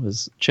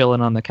 was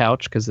chilling on the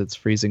couch because it's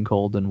freezing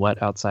cold and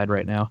wet outside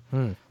right now.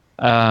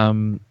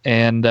 And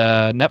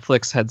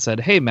Netflix had said,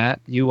 "Hey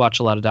Matt, you watch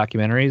a lot of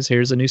documentaries.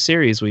 Here's a new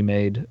series we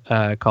made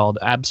called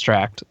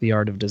Abstract: The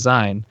Art of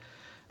Design."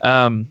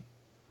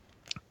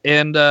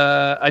 And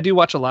I do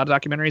watch a lot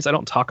of documentaries. I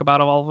don't talk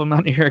about all of them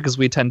on here because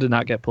we tend to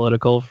not get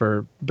political,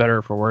 for better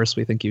or for worse.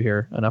 We think you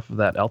hear enough of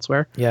that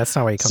elsewhere. Yeah, that's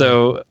not why you come.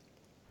 So,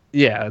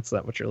 yeah, it's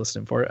not what you're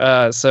listening for.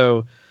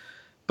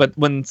 But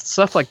when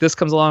stuff like this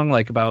comes along,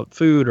 like about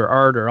food or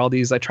art or all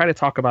these, I try to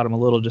talk about them a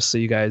little, just so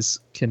you guys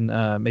can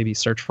maybe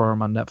search for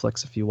them on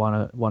Netflix if you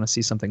want to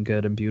see something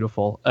good and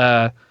beautiful.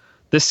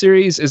 This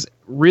series is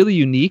really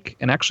unique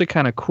and actually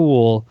kind of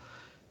cool.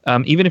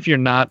 Even if you're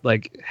not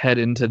like head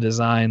into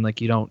design,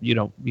 like you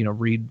don't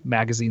read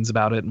magazines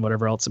about it and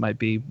whatever else it might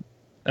be.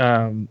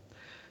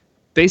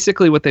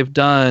 Basically, what they've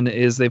done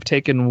is they've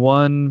taken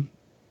one.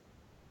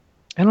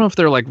 I don't know if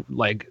they're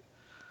like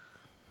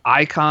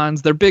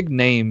icons. They're big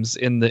names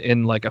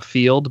in like a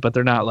field, but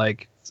they're not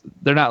like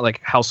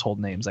household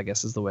names, I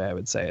guess is the way I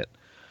would say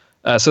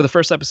it. So the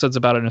first episode's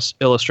about an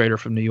illustrator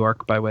from New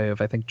York by way of,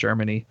 I think,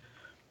 Germany.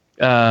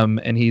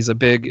 And he's a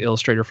big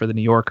illustrator for the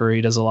New Yorker.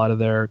 He does a lot of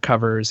their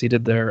covers. He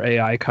did their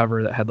AI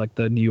cover that had like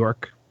the New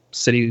York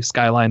City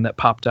skyline that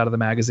popped out of the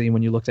magazine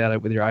when you looked at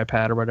it with your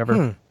iPad or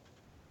whatever.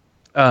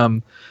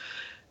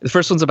 The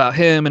first one's about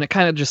him, and it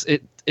kind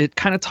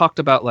of talked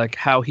about like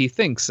how he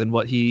thinks and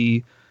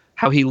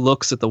how he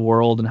looks at the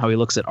world and how he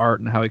looks at art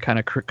and how he kind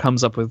of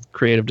comes up with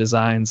creative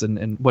designs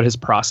and what his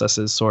process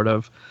is, sort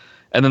of.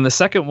 And then the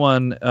second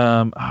one,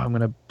 I'm going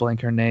to blank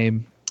her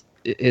name.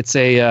 It's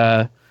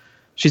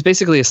she's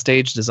basically a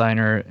stage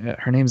designer.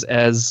 Her name's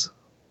Ez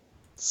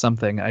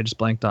something. I just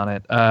blanked on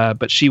it.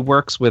 But she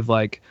works with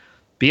like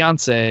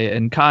Beyonce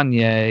and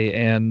Kanye,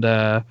 and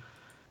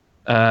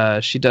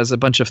she does a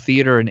bunch of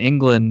theater in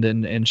England,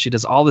 and she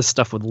does all this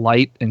stuff with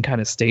light and kind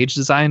of stage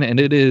design. And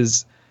it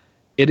is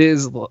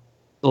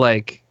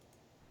like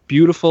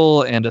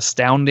beautiful and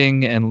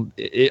astounding. And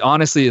it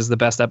honestly is the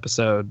best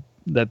episode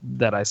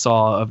that I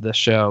saw of this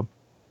show.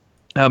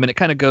 And it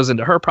kind of goes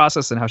into her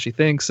process and how she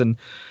thinks and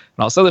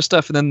all this other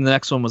stuff. And then the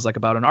next one was like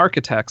about an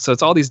architect. So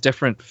it's all these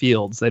different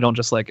fields. They don't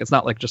just it's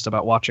not like just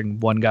about watching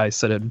one guy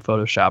sit in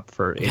Photoshop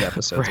for 8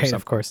 episodes. Right,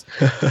 of course.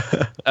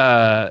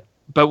 But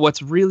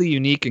what's really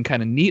unique and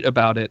kind of neat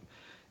about it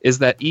is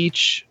that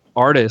each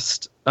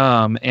artist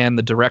and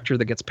the director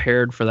that gets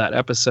paired for that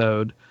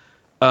episode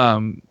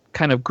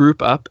kind of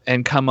group up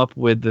and come up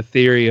with the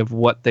theory of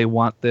what they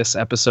want this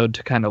episode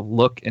to kind of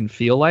look and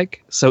feel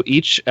like. So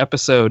each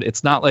episode,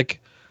 it's not like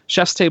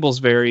Chef's Table's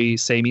very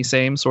samey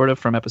same sort of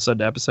from episode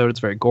to episode.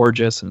 It's very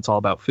gorgeous and it's all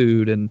about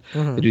food, and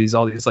they do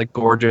all these like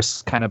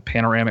gorgeous kind of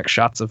panoramic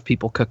shots of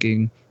people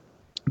cooking.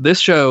 This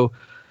show,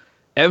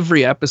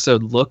 every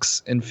episode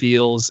looks and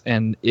feels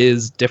and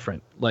is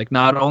different. Like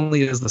not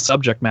only is the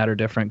subject matter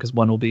different because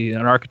one will be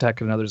an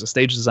architect and another's a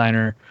stage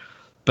designer,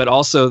 but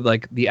also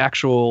like the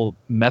actual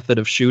method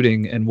of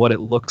shooting and what it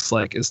looks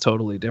like is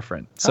totally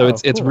different. So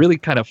it's really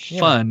kind of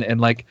fun,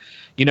 and like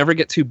you never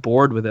get too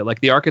bored with it. Like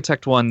the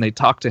architect one, they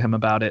talk to him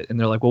about it and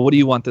they're like, well, what do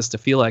you want this to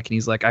feel like? And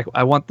he's like,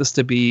 I want this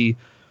to be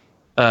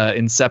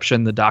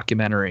Inception, the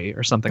documentary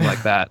or something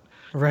like that.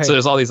 Right. So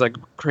there's all these like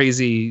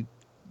crazy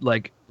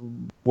like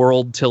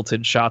world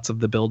tilted shots of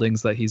the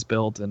buildings that he's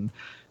built and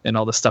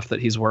all the stuff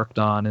that he's worked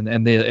on.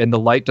 And the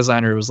light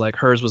designer was like,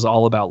 hers was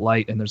all about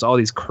light. And there's all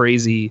these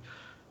crazy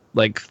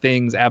like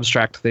things,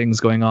 abstract things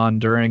going on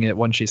during it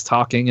when she's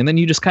talking. And then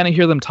you just kind of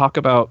hear them talk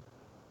about,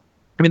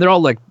 I mean, they're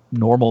all like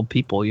normal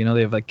people, you know,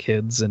 they have like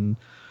kids and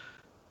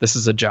this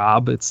is a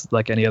job. It's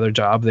like any other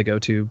job they go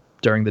to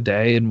during the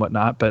day and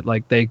whatnot. But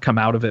like they come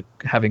out of it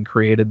having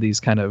created these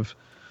kind of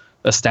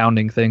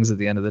astounding things at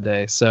the end of the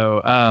day.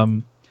 So,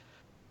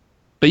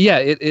 but yeah,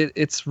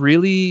 it's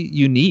really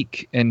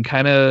unique and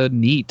kind of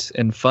neat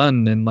and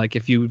fun. And like,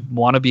 if you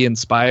want to be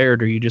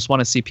inspired or you just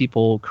want to see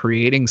people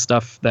creating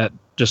stuff that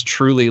just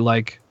truly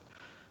like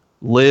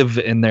live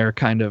in their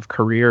kind of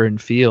career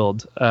and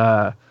field,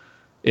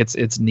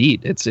 it's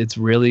neat. It's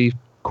really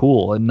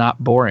cool and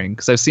not boring.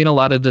 Cause I've seen a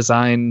lot of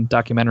design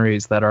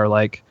documentaries that are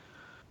like,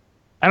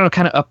 I don't know,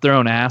 kind of up their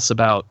own ass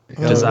about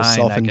design.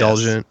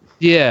 Self-indulgent.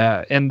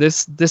 Yeah, and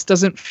this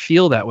doesn't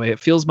feel that way. It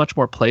feels much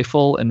more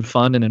playful and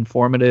fun and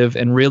informative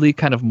and really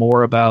kind of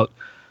more about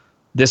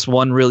this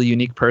one really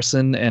unique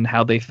person and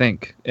how they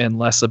think, and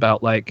less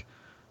about like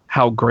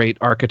how great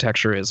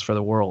architecture is for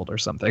the world or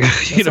something.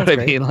 You know what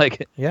I mean?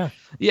 Like,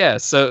 yeah.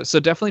 So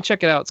definitely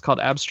check it out. It's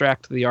called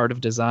Abstract: The Art of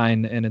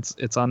Design, and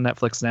it's on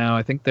Netflix now.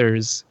 I think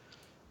there's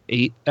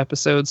 8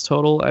 episodes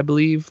total, I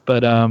believe.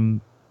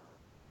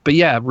 But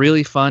yeah,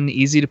 really fun,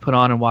 easy to put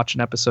on and watch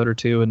an episode or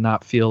two and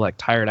not feel like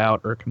tired out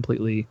or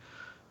completely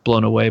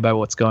blown away by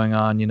what's going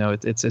on. You know,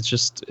 it's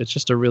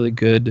just a really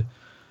good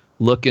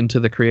look into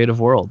the creative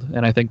world.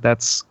 And I think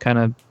that's kind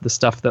of the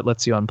stuff that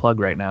lets you unplug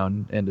right now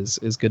and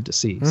is good to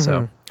see.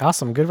 So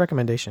awesome. Good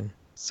recommendation.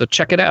 So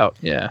check it out.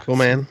 Yeah. Cool,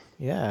 man.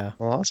 Yeah.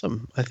 Well,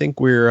 awesome. I think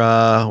we're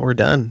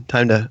done.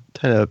 Time to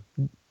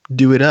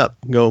do it up.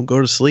 Go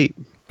to sleep.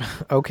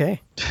 Okay.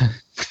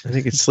 I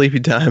think it's sleepy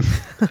time.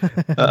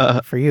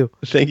 For you.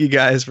 Thank you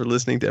guys for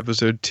listening to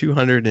episode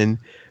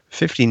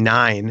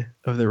 259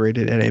 of the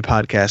Rated NA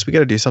podcast. We got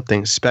to do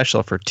something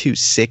special for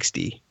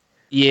 260.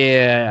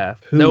 Yeah.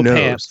 Who no knows?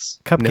 pants.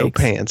 Cupcakes. No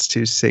pants.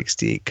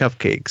 260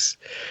 cupcakes.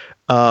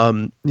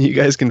 You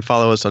guys can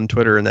follow us on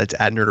Twitter, and that's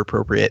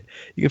 @NerdAppropriate.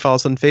 You can follow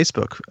us on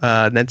Facebook,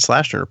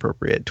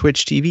 net/NerdAppropriate,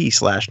 Twitch TV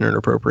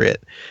 /NerdAppropriate.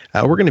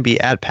 We're going to be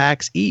at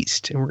PAX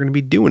East, and we're going to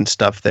be doing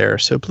stuff there.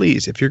 So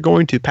please, if you're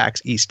going to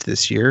PAX East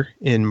this year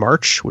in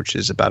March, which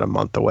is about a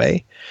month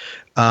away,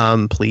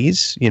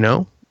 please,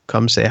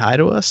 come say hi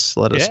to us.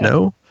 Let us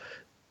know.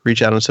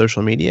 Reach out on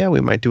social media. We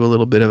might do a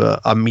little bit of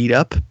a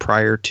meetup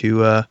prior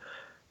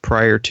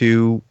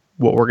to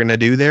what we're going to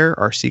do there,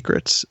 our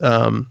secrets.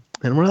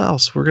 And what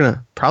else? We're going to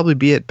probably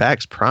be at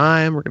PAX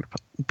Prime. We're going to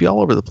be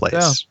all over the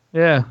place.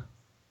 Yeah.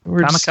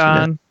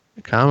 Comic-Con.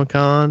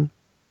 Comic-Con.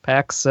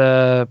 PAX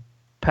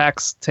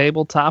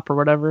Tabletop or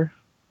whatever.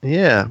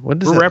 Yeah.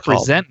 What is We're that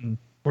representing.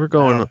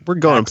 called? We're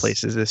going PAX.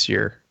 Places this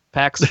year.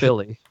 PAX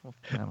Philly.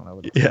 I don't know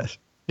what it's Yes.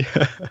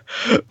 Yeah.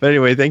 But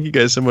anyway, thank you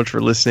guys so much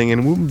for listening,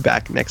 and we'll be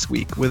back next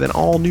week with an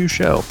all-new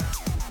show.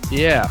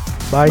 Yeah.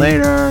 Bye.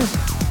 Later.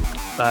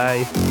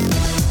 Bye.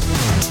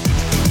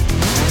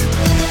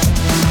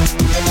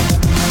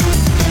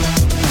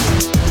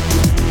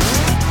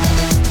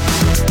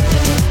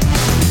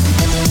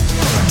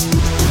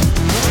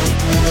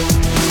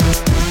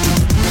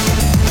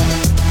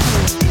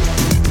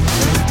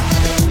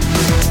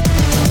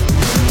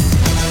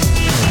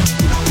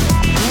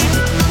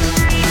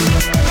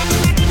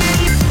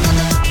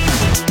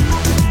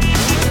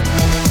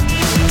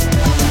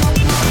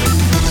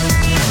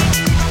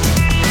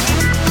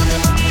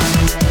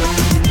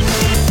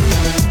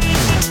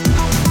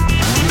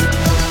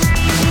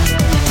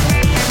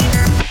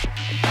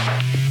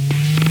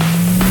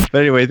 But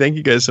anyway, thank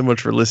you guys so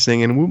much for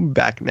listening, and we'll be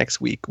back next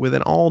week with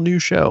an all-new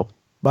show.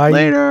 Bye.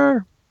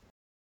 Later.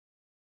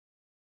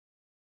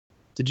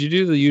 Did you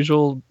do the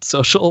usual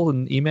social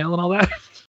and email and all that?